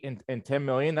 8 and 10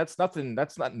 million. That's nothing.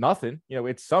 That's not nothing.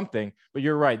 It's something, but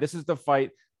you're right. This is the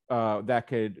fight that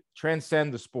could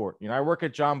transcend the sport. I work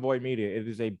at John Boy Media. It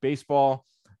is a baseball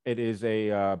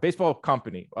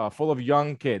company full of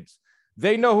young kids.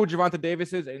 They know who Gervonta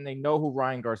Davis is, and they know who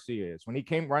Ryan Garcia is. When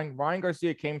Ryan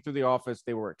Garcia came through the office,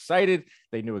 they were excited.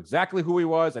 They knew exactly who he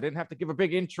was. I didn't have to give a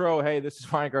big intro. Hey, this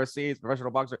is Ryan Garcia. He's a professional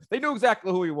boxer. They knew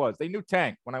exactly who he was. They knew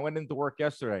Tank. When I went into work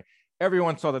yesterday,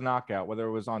 everyone saw the knockout, whether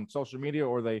it was on social media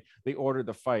or they ordered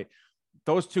the fight.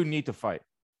 Those two need to fight.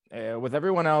 With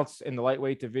everyone else in the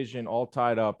lightweight division all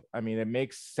tied up, I mean, it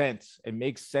makes sense. It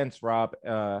makes sense, Rob.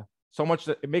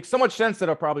 It makes so much sense that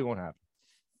it probably won't happen.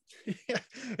 Yeah,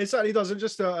 it certainly does. And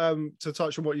just to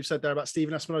touch on what you've said there about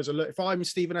Steven Espinosa, look, if I'm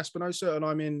Steven Espinosa and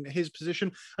I'm in his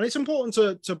position, and it's important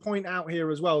to point out here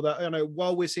as well that,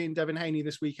 while we're seeing Devin Haney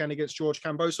this weekend against George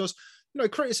Kambosos,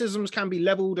 criticisms can be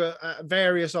leveled at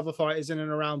various other fighters in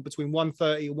and around between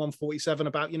 130 and 147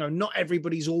 about, not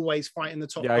everybody's always fighting the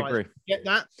top guys. I agree. Get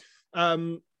that.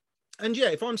 And yeah,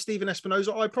 if I'm Steven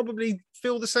Espinosa, I probably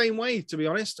feel the same way, to be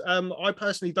honest. I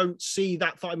personally don't see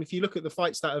that fight. I mean, if you look at the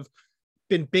fights that have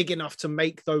been big enough to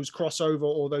make those crossover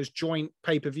or those joint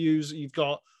pay-per-views, you've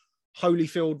got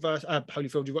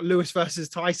Holyfield, you've got Lewis versus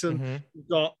Tyson, Mm-hmm. you've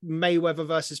got Mayweather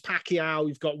versus Pacquiao,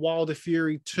 you've got Wilder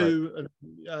Fury 2, right,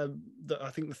 and I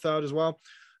think the third as well.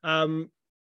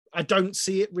 I don't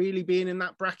see it really being in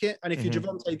that bracket. And if you're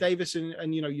Gervonta Davis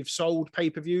and you've sold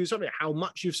pay-per-views, I don't know how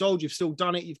much you've sold, you've still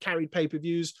done it, you've carried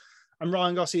pay-per-views, and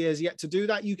Ryan Garcia has yet to do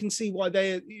that, you can see why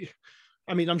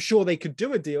I'm sure they could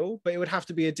do a deal, but it would have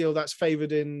to be a deal that's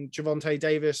favored in Gervonta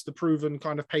Davis, the proven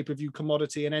kind of pay-per-view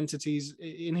commodity and entities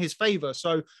in his favor.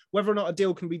 So whether or not a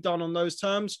deal can be done on those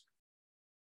terms,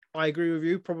 I agree with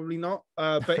you, probably not.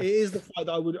 But it is the fight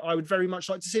that I would very much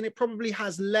like to see, and it probably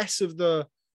has less of the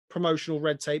promotional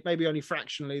red tape, maybe only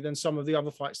fractionally, than some of the other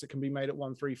fights that can be made at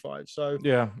 135. So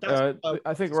yeah,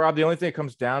 I think, Rob, the only thing it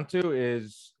comes down to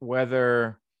is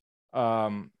whether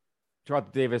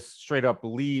Gervonta Davis straight up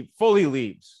fully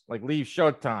leaves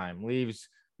Showtime, leaves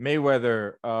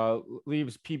Mayweather,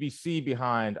 leaves PBC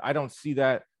behind. I don't see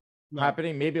that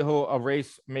happening. Maybe he'll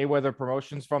erase Mayweather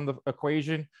Promotions from the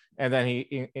equation, and then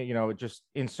he just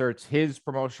inserts his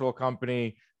promotional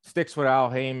company, sticks with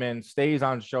Al Heyman, stays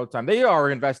on Showtime. They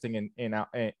are investing in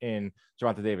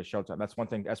Gervonta Davis Showtime. That's one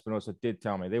thing Espinosa did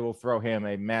tell me. They will throw him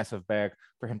a massive bag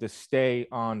for him to stay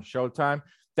on Showtime.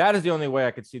 That is the only way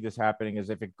I could see this happening,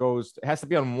 is if it has to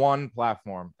be on one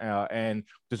platform. And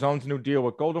DAZN's new deal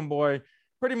with Golden Boy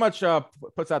pretty much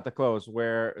puts out the close,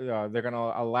 where they're going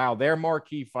to allow their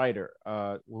marquee fighter,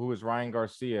 who is Ryan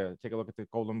Garcia. Take a look at the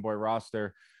Golden Boy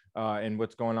roster and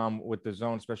what's going on with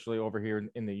DAZN, especially over here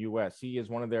in the U.S. He is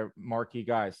one of their marquee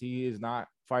guys. He is not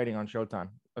fighting on Showtime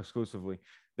exclusively.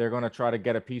 They're going to try to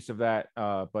get a piece of that,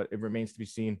 but it remains to be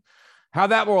seen how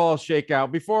that will all shake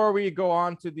out. Before we go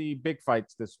on to the big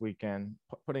fights this weekend,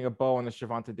 putting a bow on the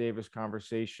Gervonta Davis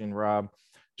conversation, Rob,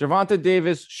 Gervonta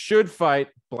Davis should fight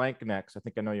blank next. I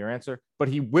think I know your answer, but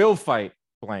he will fight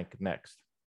blank next.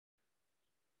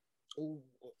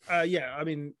 Yeah, I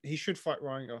mean, he should fight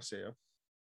Ryan Garcia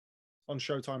on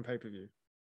Showtime pay-per-view.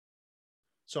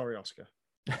 Sorry, Oscar.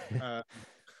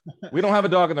 We don't have a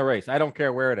dog in the race. I don't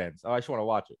care where it ends. I just want to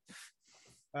watch it.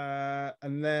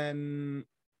 And then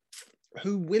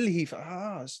who will he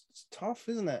fight? It's tough,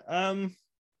 isn't it?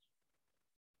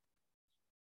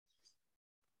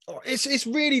 It's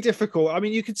really difficult. I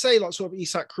mean, you could say like sort of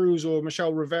Isaac Cruz or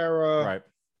Michelle Rivera, right?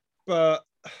 But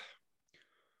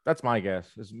that's my guess.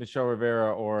 Is Michelle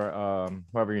Rivera or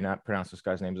however you not pronounce this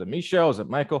guy's name? Is it Michelle? Is it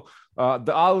Michael?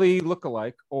 The Ali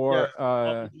lookalike, or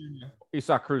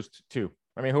Isaac Cruz too?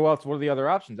 I mean, who else? What are the other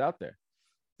options out there?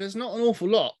 There's not an awful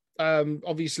lot.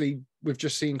 Obviously, we've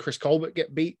just seen Chris Colbert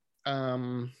get beat.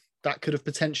 That could have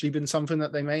potentially been something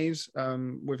that they made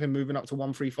with him moving up to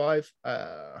 135.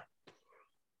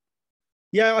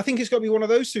 Yeah, I think it's got to be one of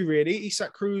those two, really.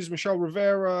 Isaac Cruz, Michelle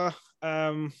Rivera.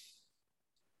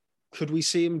 Could we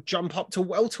see him jump up to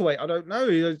welterweight? I don't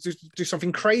know. Do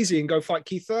something crazy and go fight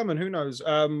Keith Thurman. Who knows?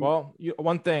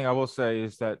 One thing I will say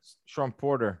is that Sean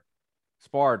Porter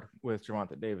sparred with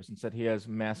Gervonta Davis and said he has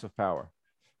massive power.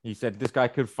 He said this guy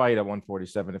could fight at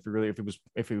 147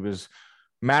 if he was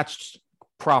matched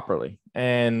properly.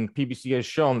 And PBC has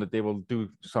shown that they will do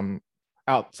some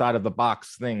outside of the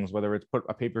box things, whether it's put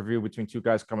a pay-per-view between two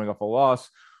guys coming off a loss,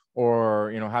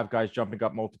 or have guys jumping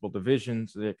up multiple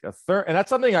divisions. And that's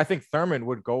something I think Thurman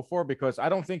would go for, because I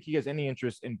don't think he has any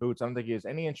interest in boots. I don't think he has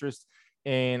any interest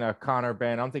in a Conor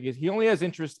Benn. I don't think he only has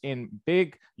interest in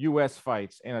big U.S.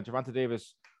 fights. And a Gervonta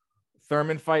Davis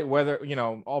Thurman fight, whether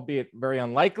albeit very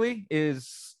unlikely,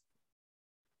 is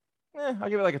I'll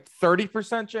give it like a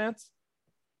 30% chance.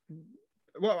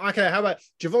 Well, okay, how about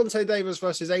Gervonta Davis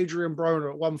versus Adrian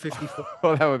Broner at 154?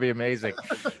 Oh, that would be amazing.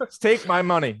 Take my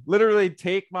money. Literally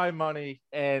take my money,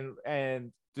 and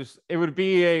just it would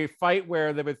be a fight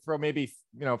where they would throw maybe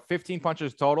 15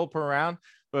 punches total per round.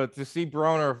 But to see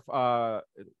Broner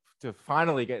to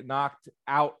finally get knocked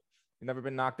out, he's never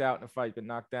been knocked out in a fight, been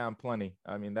knocked down plenty.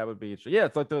 I mean, that would be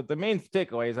it's like the main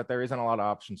takeaway is that there isn't a lot of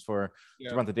options for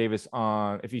Gervonta Davis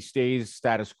if he stays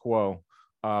status quo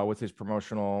with his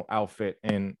promotional outfit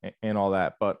and all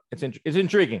that. But it's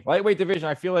intriguing. Lightweight division,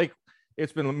 I feel like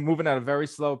It's been moving at a very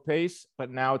slow pace, but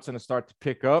now it's going to start to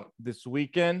pick up this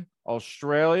weekend.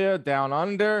 Australia, down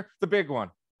under, the big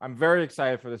one. I'm very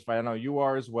excited for this fight. I know you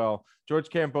are as well. George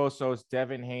Kambosos,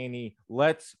 Devin Haney,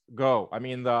 let's go. I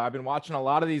mean, I've been watching a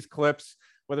lot of these clips,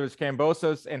 whether it's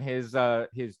Kambosos and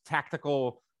his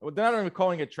tactical, they're not even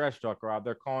calling it trash talk, Rob.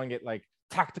 They're calling it like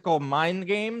tactical mind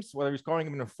games, whether he's calling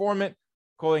him an informant,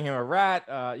 calling him a rat,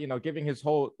 giving his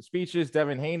whole speeches.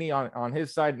 Devin Haney on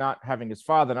his side, not having his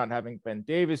father, not having Ben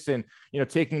Davison,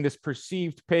 taking this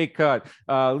perceived pay cut,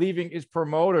 leaving his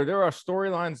promoter. There are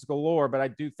storylines galore, but I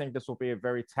do think this will be a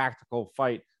very tactical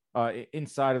fight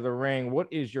inside of the ring. What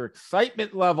is your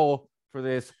excitement level for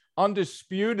this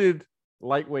undisputed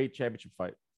lightweight championship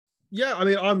fight? Yeah, I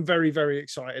mean, I'm very, very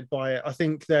excited by it. I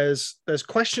think there's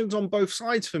questions on both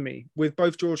sides for me with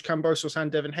both George Kambosos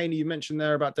and Devin Haney. You mentioned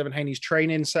there about Devin Haney's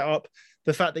training setup,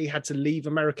 the fact that he had to leave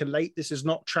America late. This is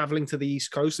not traveling to the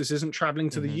East Coast. This isn't traveling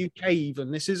to the UK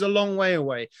even. This is a long way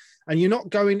away. And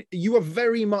you are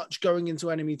very much going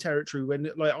into enemy territory when,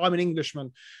 like, I'm an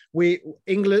Englishman. The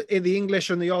English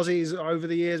and the Aussies over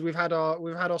the years, we've had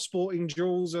our sporting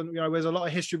duels, and there's a lot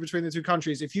of history between the two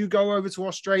countries. If you go over to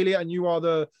Australia and you are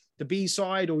the B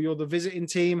side or you're the visiting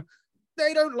team,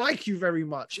 they don't like you very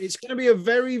much. It's going to be a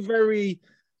very, very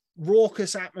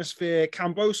raucous atmosphere.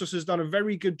 Kambosos has done a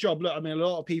very good job. Look, I mean, a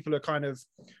lot of people are kind of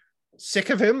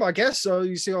sick of him, I guess. So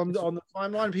you see on the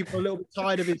timeline, people are a little bit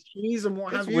tired of his cheese and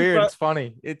what have you. It's weird. It's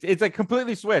funny. It's like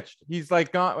completely switched. He's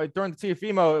like during the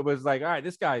Teofimo, it was like, all right,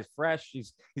 this guy's fresh.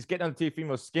 He's getting on the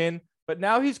Teofimo's skin, but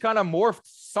now he's kind of morphed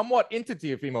somewhat into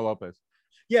Teofimo Lopez.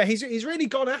 Yeah, he's really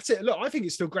gone at it. Look, I think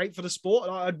it's still great for the sport.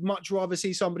 I'd much rather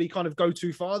see somebody kind of go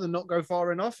too far than not go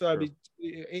far enough. Sure. It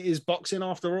is boxing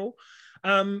after all.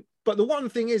 But the one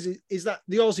thing is that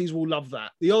the Aussies will love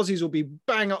that. The Aussies will be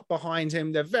bang up behind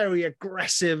him. They're very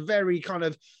aggressive, very kind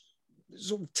of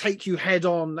sort of take you head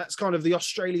on. That's kind of the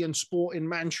Australian sporting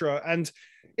mantra. And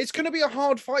it's going to be a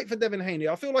hard fight for Devin Haney.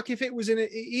 I feel like if it was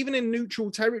even in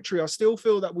neutral territory, I still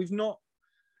feel that we've not,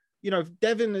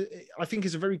 Devin, I think,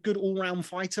 is a very good all-round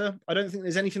fighter. I don't think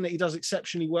there's anything that he does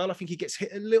exceptionally well. I think he gets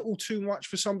hit a little too much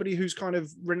for somebody who's kind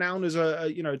of renowned as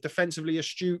a defensively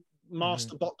astute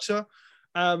master boxer.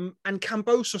 And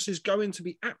Kambosos is going to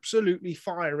be absolutely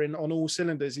firing on all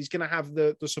cylinders. He's going to have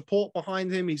the support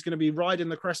behind him. He's going to be riding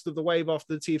the crest of the wave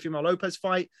after the Teofimo Lopez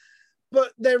fight.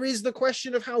 But there is the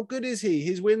question of how good is he?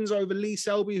 His wins over Lee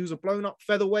Selby, who's a blown-up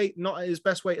featherweight, not at his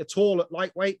best weight at all at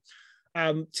lightweight.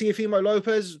 Teofimo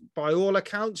Lopez, by all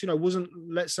accounts, wasn't,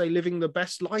 let's say, living the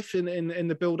best life in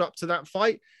the build-up to that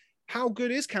fight. How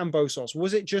good is Kambosos?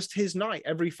 Was it just his night?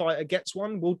 Every fighter gets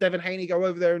one. Will Devin Haney go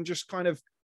over there and just kind of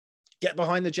get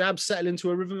behind the jab, settle into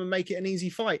a rhythm and make it an easy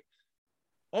fight?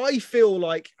 I feel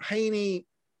like Haney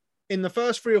in the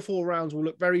first 3 or 4 rounds will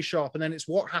look very sharp, and then it's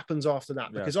what happens after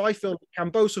that. Because I feel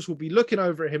Kambosos will be looking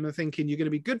over at him and thinking, you're going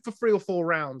to be good for 3 or 4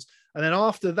 rounds. And then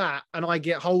after that, and I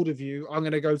get hold of you, I'm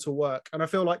going to go to work. And I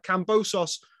feel like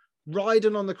Kambosos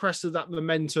riding on the crest of that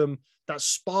momentum, that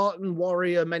Spartan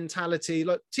warrior mentality.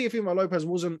 Like Teofimo Lopez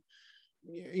wasn't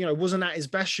at his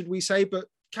best, should we say, but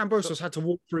Kambosos had to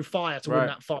walk through fire to win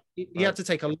that fight. He had to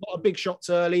take a lot of big shots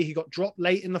early. He got dropped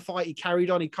late in the fight. He carried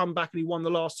on. He come back and he won the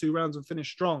last 2 rounds and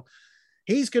finished strong.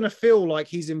 He's going to feel like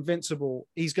he's invincible.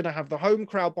 He's going to have the home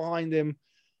crowd behind him.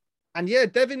 And yeah,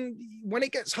 Devin, when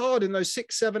it gets hard in those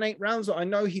 6, 7, 8 rounds that I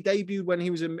know he debuted when he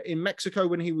was in Mexico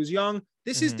when he was young,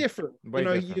 this is different.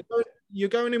 Different. You're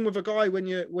going in with a guy when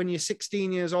you're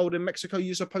 16 years old in Mexico.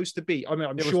 You're supposed to be. I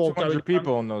mean, there sure 200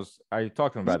 people in those. Are you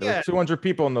talking about? There was 200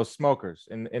 people in those smokers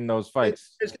in those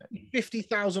fights. There's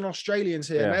 50,000 Australians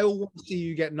here, and they all want to see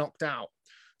you get knocked out.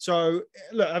 So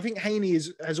look, I think Haney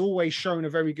has always shown a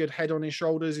very good head on his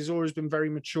shoulders. He's always been very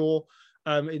mature.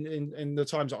 In the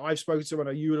times that I've spoken to him, I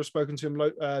know you would have spoken to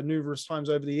him numerous times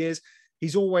over the years.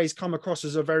 He's always come across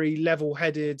as a very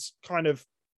level-headed, kind of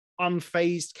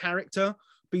unfazed character.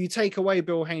 But you take away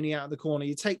Bill Haney out of the corner,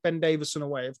 you take Ben Davison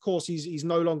away. Of course, he's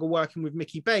no longer working with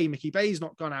Mickey Bay. Mickey Bay's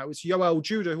not gone out. It's Yoel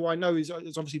Judah, who I know is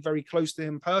obviously very close to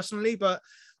him personally, but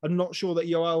I'm not sure that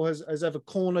Yoel has ever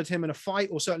cornered him in a fight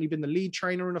or certainly been the lead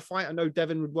trainer in a fight. I know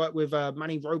Devin would work with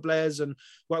Manny Robles and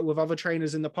work with other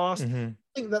trainers in the past. I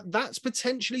think that's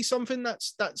potentially something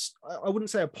that's I wouldn't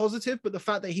say a positive, but the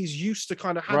fact that he's used to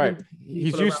kind of having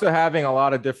he's used to having a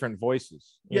lot of different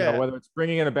voices. You know, whether it's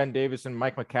bringing in a Ben Davison,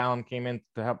 Mike McCallum came in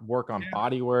to help work on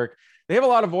body work. They have a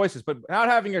lot of voices, but not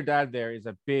having your dad there is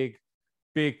a big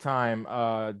time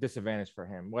disadvantage for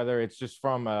him, whether it's just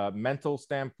from a mental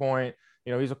standpoint.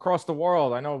 You know, he's across the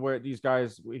world. I know where these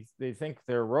guys, they think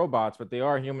they're robots, but they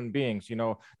are human beings. You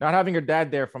know, not having your dad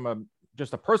there from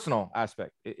just a personal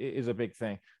aspect is a big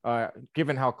thing.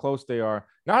 Given how close they are,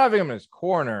 not having him in his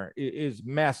corner is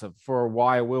massive for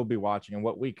why we'll be watching, and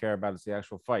what we care about is the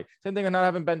actual fight. Same thing with not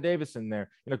having Ben Davis in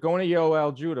there. Going to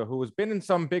Yoel Judah, who has been in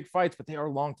some big fights, but they are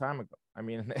a long time ago. I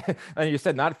mean, and you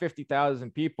said not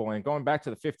 50,000 people, and going back to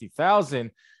the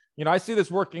 50,000. I see this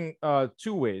working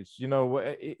two ways.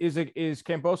 Is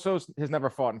Kambosos has never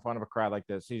fought in front of a crowd like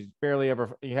this. He's barely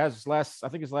ever. He has his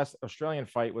last Australian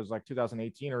fight was like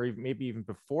 2018, or maybe even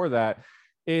before that.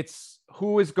 It's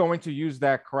who is going to use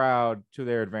that crowd to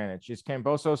their advantage. Is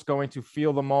Kambosos going to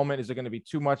feel the moment? Is it going to be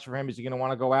too much for him? Is he going to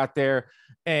want to go out there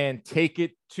and take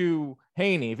it to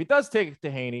Haney? If he does take it to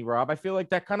Haney, Rob, I feel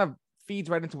like that kind of feeds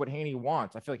right into what Haney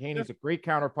wants. I feel like Haney's a great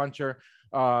counter puncher.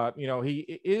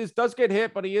 He does get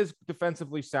hit, but he is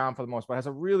defensively sound for the most part. Has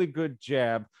a really good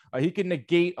jab. He can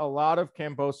negate a lot of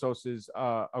Kambosos's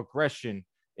aggression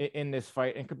in this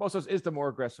fight. And Kambosos is the more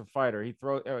aggressive fighter. He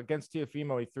throws against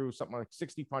Teofimo. He threw something like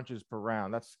 60 punches per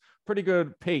round. That's pretty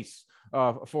good pace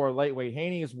for a lightweight.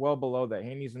 Haney is well below that.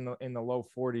 Haney's in the low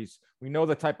 40s. We know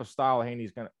the type of style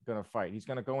Haney's gonna fight. He's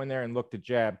gonna go in there and look to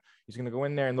jab. He's gonna go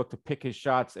in there and look to pick his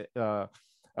shots.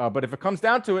 But if it comes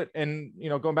down to it, and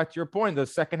going back to your point, the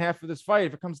second half of this fight,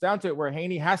 if it comes down to it, where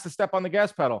Haney has to step on the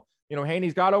gas pedal,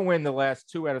 Haney's got to win the last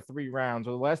 2 out of 3 rounds,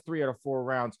 or the last 3 out of 4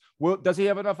 rounds. Does he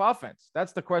have enough offense?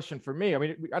 That's the question for me. I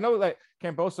mean, I know that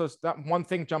Kambosos, that one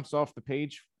thing jumps off the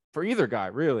page for either guy,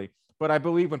 really. But I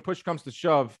believe when push comes to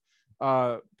shove,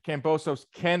 Kambosos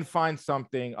can find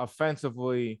something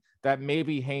offensively that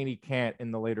maybe Haney can't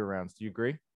in the later rounds. Do you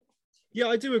agree? Yeah,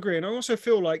 I do agree. And I also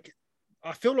feel like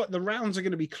the rounds are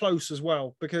going to be close as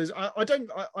well, because I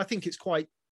think it's quite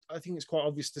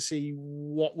obvious to see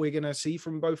what we're going to see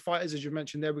from both fighters. As you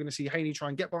mentioned there, we're going to see Haney try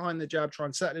and get behind the jab, try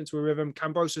and settle into a rhythm.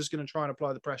 Kambosos is going to try and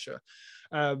apply the pressure.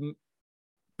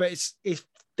 But if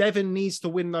Devin needs to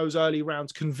win those early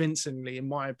rounds convincingly, in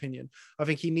my opinion. I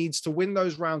think he needs to win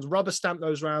those rounds, rubber stamp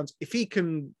those rounds. If he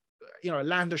can,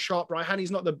 land a sharp right hand.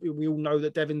 We all know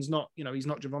that Devin's not, he's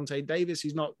not Gervonta Davis.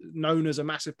 He's not known as a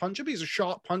massive puncher, but he's a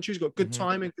sharp puncher. He's got good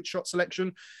timing, good shot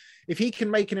selection. If he can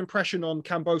make an impression on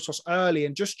Kambosos early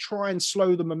and just try and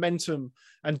slow the momentum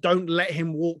and don't let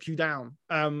him walk you down.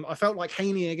 I felt like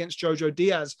Haney against Jojo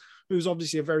Diaz, who's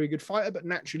obviously a very good fighter, but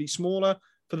naturally smaller,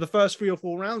 for the first 3 or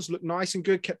 4 rounds, looked nice and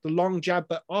good, kept the long jab,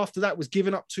 but after that was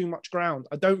giving up too much ground.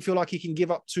 I don't feel like he can give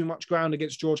up too much ground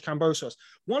against George Kambosos.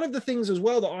 One of the things as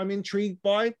well that I'm intrigued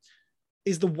by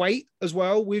is the weight as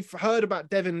well. We've heard about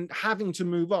Devin having to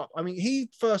move up. I mean, he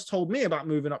first told me about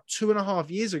moving up 2.5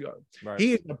 years ago. Right.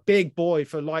 He is a big boy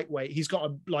for lightweight. He's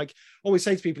got always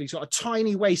say to people, he's got a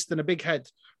tiny waist and a big head,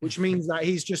 which means that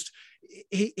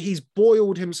he's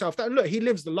boiled himself down. Look, he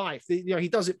lives the life. He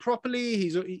does it properly.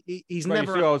 He's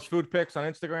never. You see all his food pics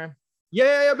on Instagram.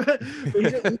 Yeah, but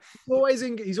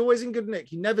he's always in good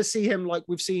nick. You never see him like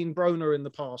we've seen Broner in the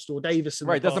past or Davis in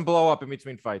the past. Doesn't blow up in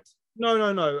between fights.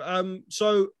 No.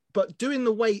 But doing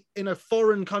the weight in a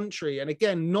foreign country, and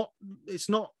again, it's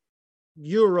not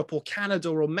Europe or Canada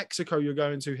or Mexico you're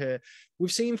going to here.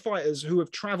 We've seen fighters who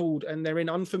have traveled and they're in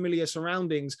unfamiliar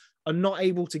surroundings are not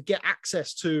able to get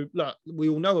access to, look, we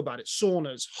all know about it,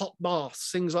 saunas, hot baths,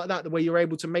 things like that, the way you're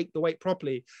able to make the weight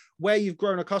properly. Where you've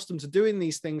grown accustomed to doing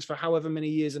these things for however many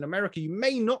years in America, you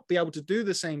may not be able to do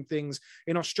the same things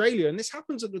in Australia. And this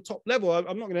happens at the top level.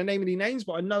 I'm not going to name any names,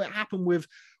 but I know it happened with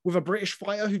a British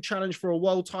fighter who challenged for a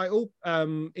world title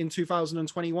in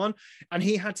 2021. And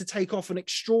he had to take off an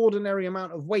extraordinary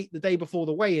amount of weight the day before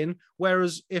the weigh-in.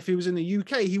 Whereas if he was in the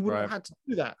UK, he wouldn't have had to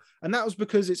do that. And that was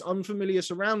because it's unfamiliar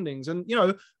surroundings. And,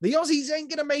 the Aussies ain't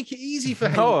going to make it easy for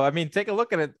him. No, I mean, take a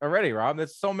look at it already, Rob.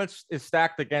 There's so much is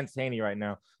stacked against Haney right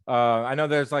now. I know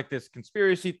there's like this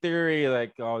conspiracy theory,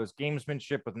 like, this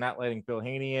gamesmanship with not letting Bill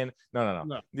Haney in.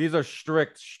 No. These are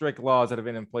strict laws that have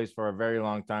been in place for a very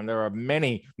long time. There are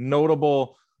many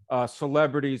notable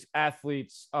celebrities,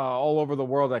 athletes all over the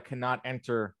world that cannot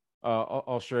enter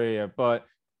Australia. But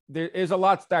there is a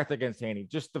lot stacked against Haney.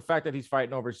 Just the fact that he's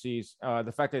fighting overseas,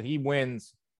 the fact that he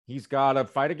wins, he's got to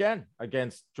fight again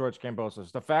against George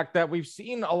Kambosos. The fact that we've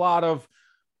seen a lot of,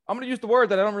 I'm going to use the word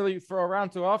that I don't really throw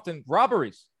around too often,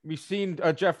 robberies. We've seen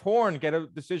Jeff Horn get a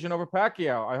decision over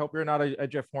Pacquiao. I hope you're not a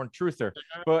Jeff Horn truther,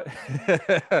 but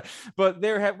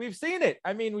we've seen it.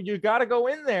 I mean, you got to go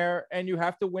in there and you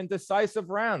have to win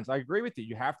decisive rounds. I agree with you.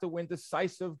 You have to win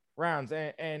decisive rounds.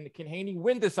 And can Haney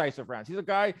win decisive rounds? He's a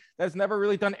guy that's never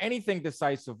really done anything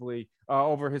decisively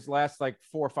over his last 4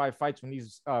 or 5 fights when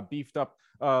he's beefed up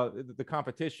the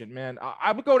competition. Man,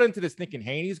 I would go into this thinking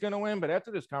Haney's going to win, but after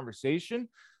this conversation,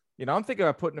 I'm thinking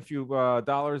about putting a few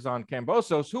dollars on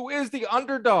Kambosos, who is the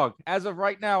underdog as of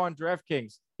right now on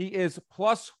DraftKings. He is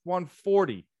plus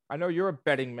 140. I know you're a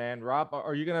betting man, Rob.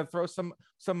 Are you going to throw some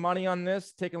money on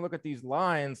this? Taking a look at these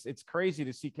lines, it's crazy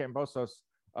to see Kambosos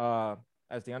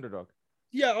as the underdog.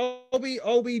 Yeah,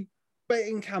 I'll be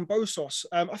betting Kambosos.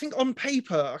 I think on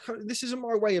paper, this isn't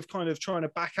my way of kind of trying to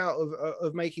back out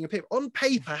of making a pick. On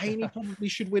paper, Haney probably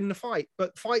should win the fight,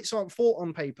 but fights aren't fought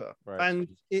on paper, right. And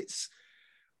it's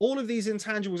all of these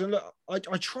intangibles. And look,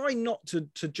 I try not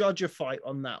to judge a fight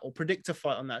on that or predict a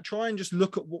fight on that. Try and just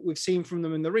look at what we've seen from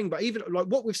them in the ring. But even like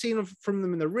what we've seen from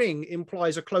them in the ring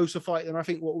implies a closer fight than I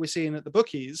think what we're seeing at the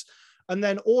bookies. And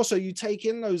then also you take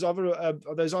in those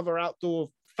other outdoor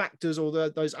factors or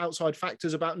those outside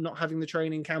factors about not having the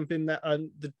training camp in there and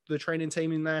the training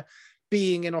team in there,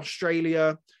 being in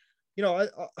Australia.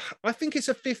 I think it's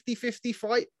a 50-50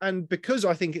 fight. And because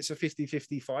I think it's a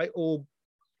 50-50 fight or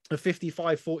a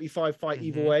 55-45 fight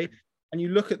either way, and you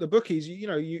look at the bookies,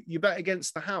 you bet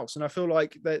against the house. And I feel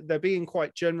like they're being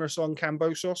quite generous on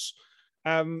Kambosos.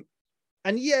 And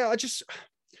yeah,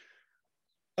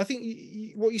 I think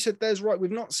what you said there's right.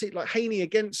 We've not seen like Haney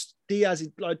against Diaz.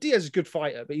 Diaz is a good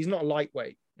fighter, but he's not a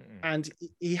lightweight. And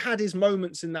he had his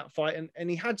moments in that fight, and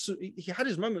he had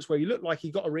his moments where he looked like he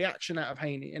got a reaction out of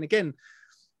Haney. And again,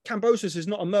 Kambosos is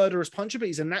not a murderous puncher, but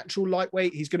he's a natural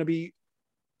lightweight. He's going to be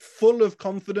full of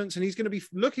confidence, and he's going to be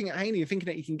looking at Haney and thinking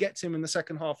that he can get to him in the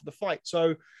second half of the fight.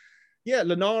 So, yeah,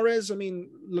 Linares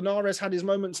had his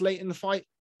moments late in the fight.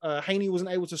 Haney wasn't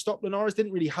able to stop Linares,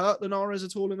 didn't really hurt Linares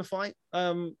at all in the fight.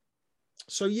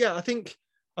 So yeah, I think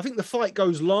the fight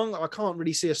goes long. I can't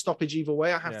really see a stoppage either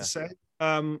way, I have to say.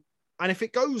 And if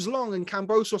it goes long and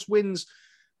Kambosos wins,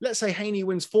 let's say Haney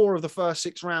wins 4 of the first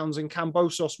 6 rounds and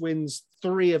Kambosos wins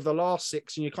 3 of the last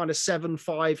 6, and you're kind of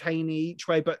 7-5 Haney each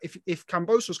way. But if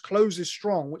Kambosos closes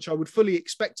strong, which I would fully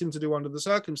expect him to do under the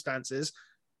circumstances,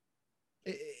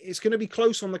 it's going to be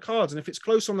close on the cards. And if it's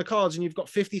close on the cards and you've got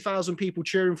 50,000 people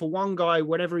cheering for one guy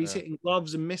whenever he's hitting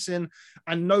gloves and missing,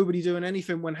 and nobody doing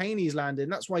anything when Haney's landing,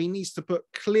 that's why he needs to put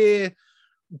clear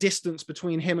distance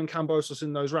between him and Kambosos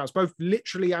in those rounds, both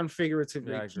literally and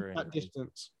figuratively. Yeah, I agree. That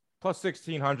distance. Plus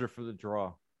 1,600 for the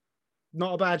draw.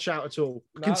 Not a bad shout at all.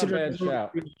 Not a bad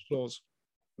shout.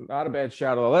 Not a bad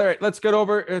shout at all. All right, let's get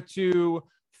over to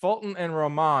Fulton and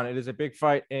Roman. It is a big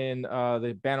fight in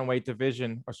the bantamweight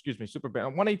division. Super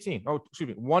bantam 118.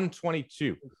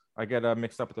 122. I get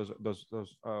mixed up with those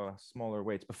smaller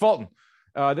weights. But Fulton,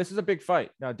 this is a big fight.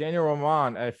 Now, Daniel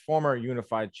Roman, a former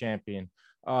unified champion.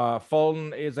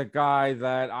 Fulton is a guy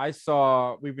that I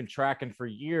saw we've been tracking for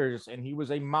years, and he was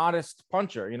a modest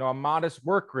puncher. A modest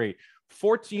work rate.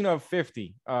 14 of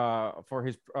 50 for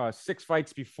his 6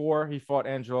 fights before he fought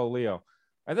Angelo Leo.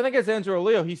 And then against Angelo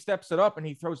Leo, he steps it up and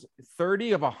he throws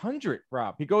 30 of 100,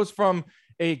 Rob. He goes from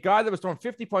a guy that was throwing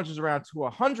 50 punches around to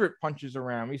 100 punches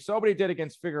around. We saw what he did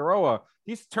against Figueroa.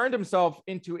 He's turned himself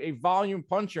into a volume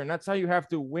puncher, and that's how you have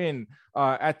to win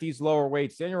at these lower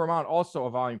weights. Daniel Roman, also a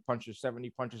volume puncher, 70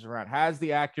 punches around, has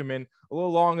the acumen, a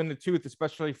little long in the tooth,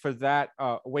 especially for that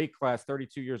weight class,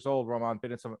 32 years old. Roman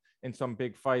been in some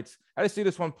big fights. I just see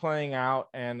this one playing out,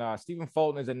 and Stephen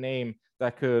Fulton is a name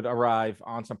that could arrive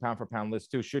on some pound-for-pound list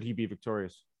too, should he be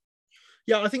victorious.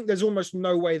 Yeah, I think there's almost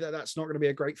no way that that's not going to be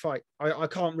a great fight. I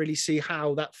can't really see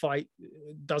how that fight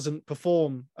doesn't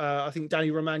perform. I think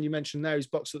Danny Roman, you mentioned there, he's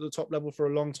boxed at the top level for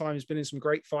a long time. He's been in some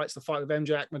great fights. The fight with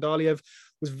MJ Akhmadaliev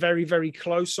was very, very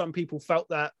close. Some people felt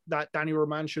that Danny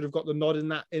Roman should have got the nod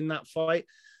in that fight.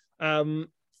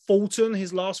 Fulton,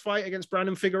 his last fight against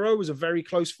Brandon Figueroa was a very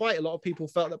close fight. A lot of people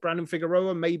felt that Brandon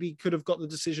Figueroa maybe could have got the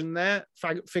decision there.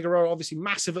 Figueroa, obviously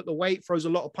massive at the weight, throws a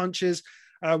lot of punches,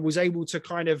 was able to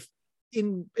kind of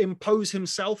impose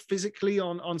himself physically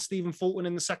on Stephen Fulton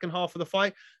in the second half of the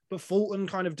fight. But Fulton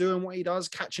kind of doing what he does,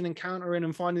 catching and countering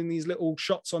and finding these little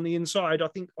shots on the inside, I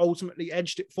think ultimately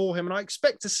edged it for him. And I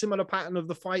expect a similar pattern of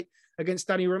the fight against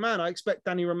Danny Roman. I expect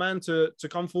Danny Roman to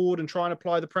come forward and try and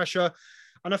apply the pressure.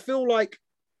 And I feel like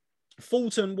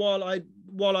Fulton, while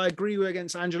I agree with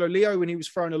against Angelo Leo when he was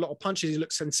throwing a lot of punches, he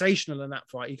looked sensational in that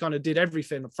fight. He kind of did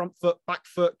everything: front foot, back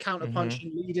foot, counter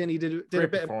punching, leading. He did a bit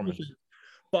of everything.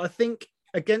 But I think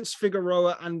against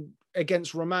Figueroa and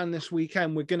against Roman this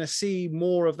weekend, we're going to see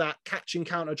more of that catch and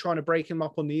counter, trying to break him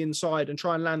up on the inside and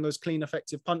try and land those clean,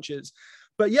 effective punches.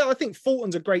 But yeah, I think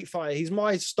Fulton's a great fighter. He's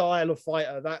my style of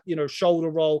fighter, that, shoulder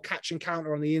roll, catch and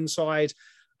counter on the inside.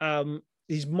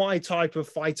 He's my type of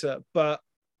fighter. But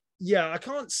yeah, I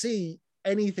can't see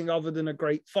anything other than a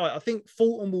great fight. I think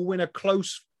Fulton will win a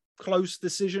close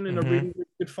decision in a really, really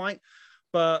good fight.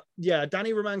 But yeah,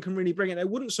 Danny Roman can really bring it. It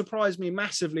wouldn't surprise me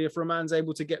massively if Roman's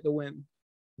able to get the win.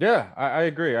 Yeah, I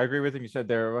agree. I agree with what you said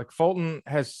there. Like Fulton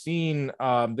has seen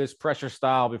this pressure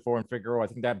style before in Figueroa. I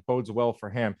think that bodes well for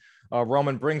him.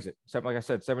 Roman brings it. Except, like I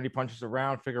said, 70 punches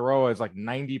around. Figueroa is like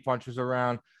 90 punches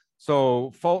around.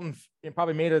 So Fulton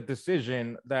probably made a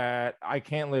decision that I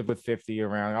can't live with 50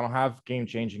 around. I don't have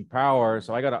game-changing power,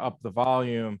 so I got to up the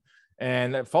volume.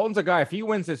 And Fulton's a guy, if he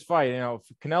wins this fight, if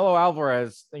Canelo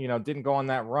Alvarez, didn't go on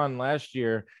that run last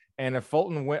year, and if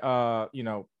Fulton,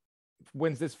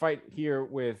 wins this fight here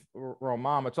with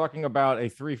Roman, we're talking about a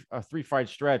three fight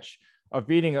stretch of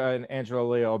beating an Angelo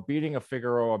Leo, beating a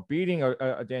Figueroa, beating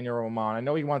a Daniel Roman. I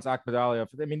know he wants Akbadalia.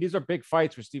 I mean, these are big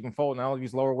fights for Stephen Fulton. All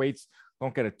these lower weights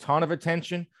don't get a ton of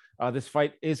attention. This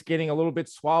fight is getting a little bit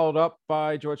swallowed up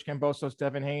by George Kambosos,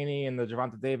 Devin Haney, and the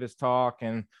Gervonta Davis talk,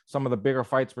 and some of the bigger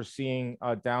fights we're seeing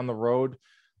down the road.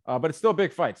 But it's still a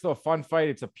big fight, still a fun fight.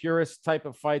 It's a purist type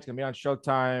of fight. It's going to be on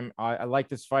Showtime. I like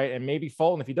this fight. And maybe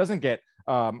Fulton, if he doesn't get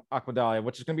Akbadalia,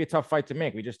 which is going to be a tough fight to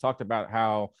make. We just talked about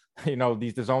how,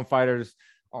 these DAZN fighters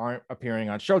aren't appearing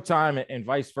on Showtime and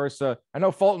vice versa. I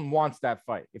know Fulton wants that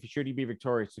fight. If he be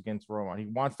victorious against Roman, he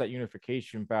wants that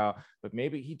unification bout, but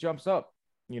maybe he jumps up,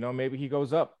 maybe he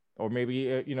goes up. Or maybe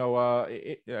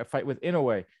a fight with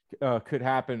Inoue could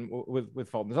happen with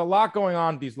Fulton. There's a lot going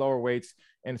on these lower weights,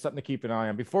 and something to keep an eye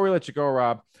on. Before we let you go,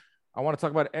 Rob, I want to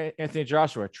talk about Anthony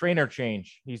Joshua. Trainer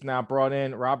change. He's now brought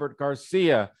in Robert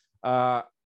Garcia.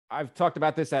 I've talked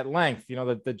about this at length.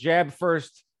 The jab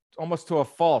first, almost to a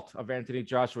fault of Anthony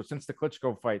Joshua since the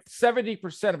Klitschko fight.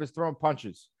 70% of his thrown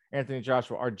punches, Anthony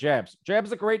Joshua, are jabs. Jab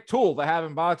is a great tool to have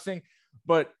in boxing,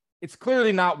 but it's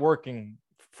clearly not working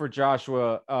for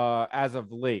Joshua as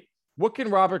of late. What can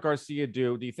Robert Garcia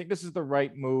do? Do you think this is the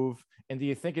right move? And do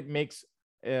you think it makes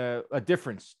a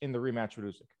difference in the rematch with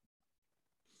Usyk?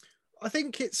 I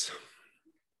think it's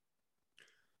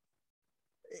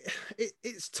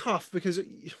tough because,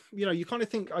 you kind of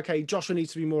think, okay, Joshua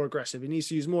needs to be more aggressive. He needs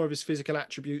to use more of his physical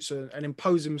attributes and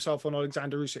impose himself on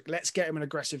Alexander Usyk. Let's get him an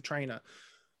aggressive trainer.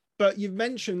 But you've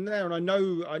mentioned there, and I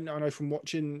know from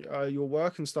watching your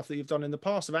work and stuff that you've done in the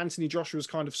past, of Anthony Joshua's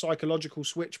kind of psychological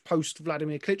switch post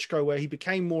Vladimir Klitschko, where he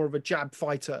became more of a jab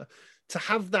fighter, to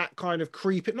have that kind of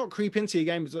not creep into your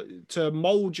game, but to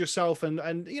mold yourself.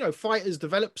 And fighters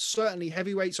develop, certainly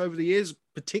heavyweights over the years,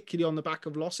 particularly on the back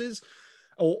of losses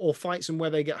or fights and where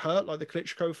they get hurt, like the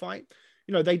Klitschko fight.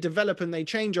 They develop and they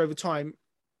change over time.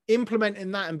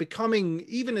 Implementing that and becoming,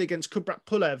 even against Kubrat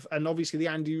Pulev and obviously the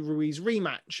Andy Ruiz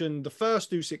rematch and the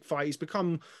first Usyk fight, he's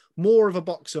become more of a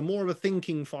boxer, more of a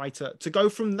thinking fighter. To go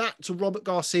from that to Robert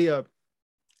Garcia,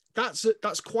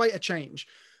 that's quite a change.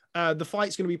 The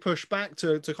fight's going to be pushed back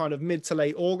to kind of mid to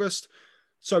late August,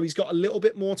 so he's got a little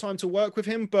bit more time to work with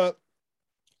him. But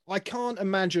I can't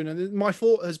imagine, and my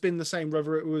thought has been the same,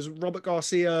 whether it was Robert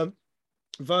Garcia,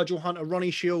 Virgil Hunter, Ronnie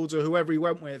Shields, or whoever he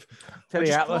went with.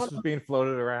 Teddy Atlas was being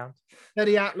floated around.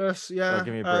 Teddy Atlas, yeah. Oh,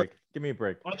 give me a break. Give me a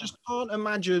break. I just can't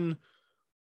imagine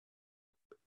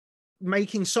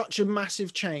making such a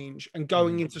massive change and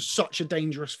going into such a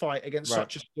dangerous fight against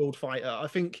such a skilled fighter. I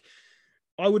think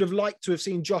I would have liked to have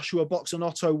seen Joshua box an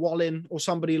Otto Wallin or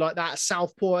somebody like that, a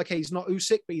southpaw. Okay, he's not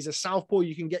Usyk, but he's a southpaw.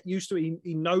 You can get used to it.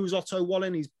 He knows Otto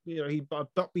Wallin. He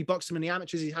boxed him in the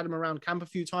amateurs. He's had him around camp a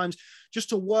few times just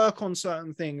to work on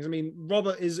certain things. I mean,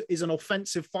 Robert is an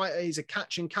offensive fighter. He's a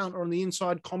catch and counter on the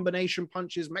inside, combination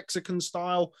punches, Mexican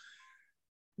style.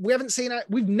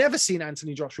 We've never seen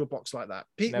Anthony Joshua box like that.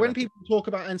 When people talk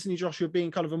about Anthony Joshua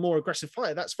being kind of a more aggressive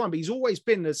fighter, that's fine, but he's always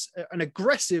been an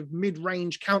aggressive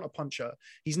mid-range counter puncher.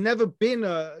 He's never been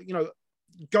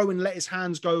go and let his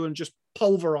hands go and just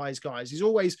pulverize guys. He's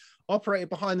always operated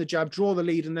behind the jab, draw the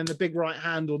lead, and then the big right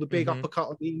hand or the big uppercut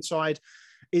on the inside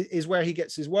is where he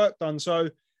gets his work done. So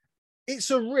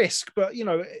it's a risk, but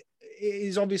it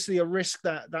is obviously a risk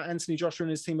that Anthony Joshua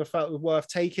and his team have felt was worth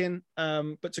taking.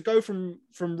 But to go from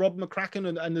Rob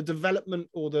McCracken and the development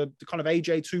or the kind of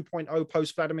AJ 2.0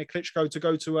 post Vladimir Klitschko to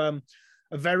go to a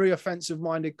very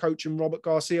offensive-minded coach in Robert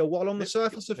Garcia, while on the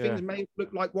surface of things may look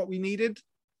like what we needed.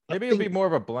 Maybe it'll be more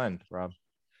of a blend, Rob.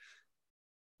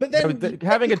 But then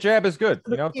having a jab is good.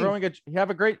 You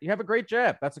have a great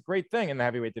jab. That's a great thing in the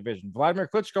heavyweight division. Vladimir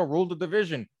Klitschko ruled the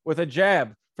division with a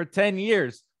jab for 10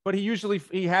 years. But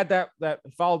he had that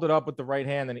followed it up with the right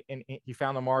hand, and he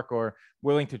found the mark or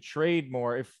willing to trade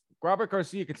more. If Robert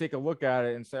Garcia could take a look at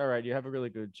it and say, all right, you have a really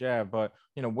good jab, but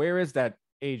where is that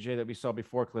AJ that we saw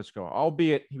before Klitschko?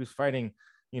 Albeit he was fighting,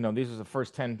 these are the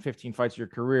first 10, 15 fights of your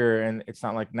career, and it's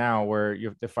not like now where you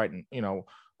have to fight,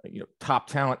 top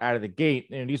talent out of the gate.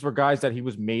 And these were guys that he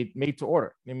was made to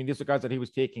order. I mean, these are guys that he was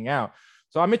taking out.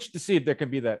 So I'm interested to see if there can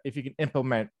be that, if you can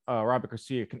implement, Robert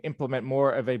Garcia can implement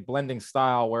more of a blending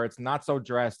style where it's not so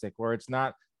drastic, where it's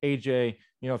not AJ,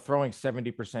 throwing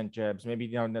 70% jabs, maybe,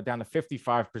 down to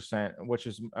 55%, which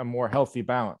is a more healthy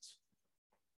balance.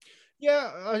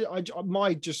 Yeah, I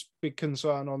my just big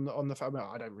concern on the fact,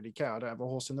 I don't really care. I don't have a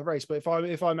horse in the race, but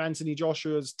if I'm Anthony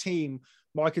Joshua's team,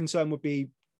 my concern would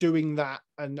be doing that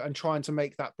and trying to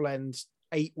make that blend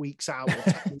 8 weeks out, or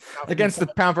 10 weeks out against the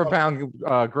pound for pound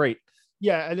great.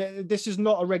 Yeah, and this is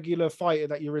not a regular fighter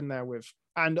that you're in there with.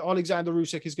 And Alexander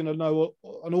Usyk is going to know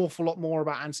an awful lot more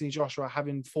about Anthony Joshua,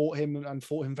 having fought him and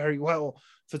fought him very well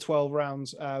for 12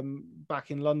 rounds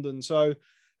back in London. So,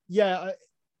 yeah,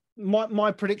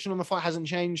 my prediction on the fight hasn't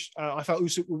changed. I felt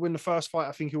Usyk would win the first fight.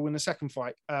 I think he'll win the second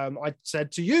fight. I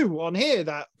said to you on here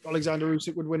that Alexander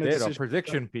Usyk would win a decision. A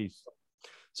prediction piece.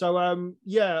 So,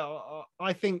 yeah,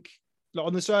 I think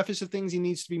on the surface of things, he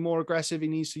needs to be more aggressive. He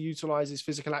needs to utilize his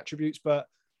physical attributes, but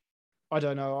I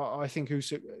don't know. I think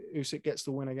Usyk gets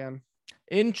the win again.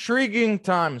 Intriguing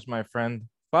times, my friend.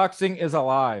 Boxing is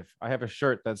alive. I have a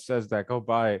shirt that says that. Go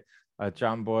buy it at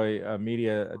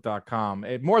johnboymedia.com.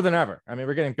 More than ever. I mean,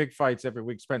 we're getting big fights every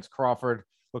week. Spence Crawford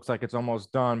looks like it's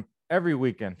almost done. Every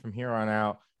weekend from here on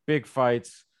out, big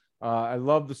fights. I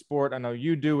love the sport. I know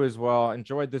you do as well.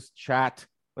 Enjoyed this chat.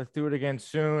 Let's do it again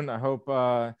soon. I hope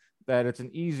that it's an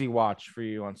easy watch for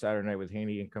you on Saturday night with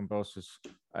Haney-Kambosos.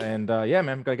 And yeah,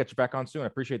 man, gotta get you back on soon. I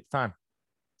appreciate the time.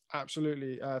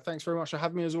 Absolutely. Thanks very much for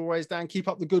having me as always, Dan. Keep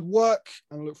up the good work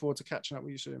and I look forward to catching up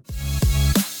with you soon.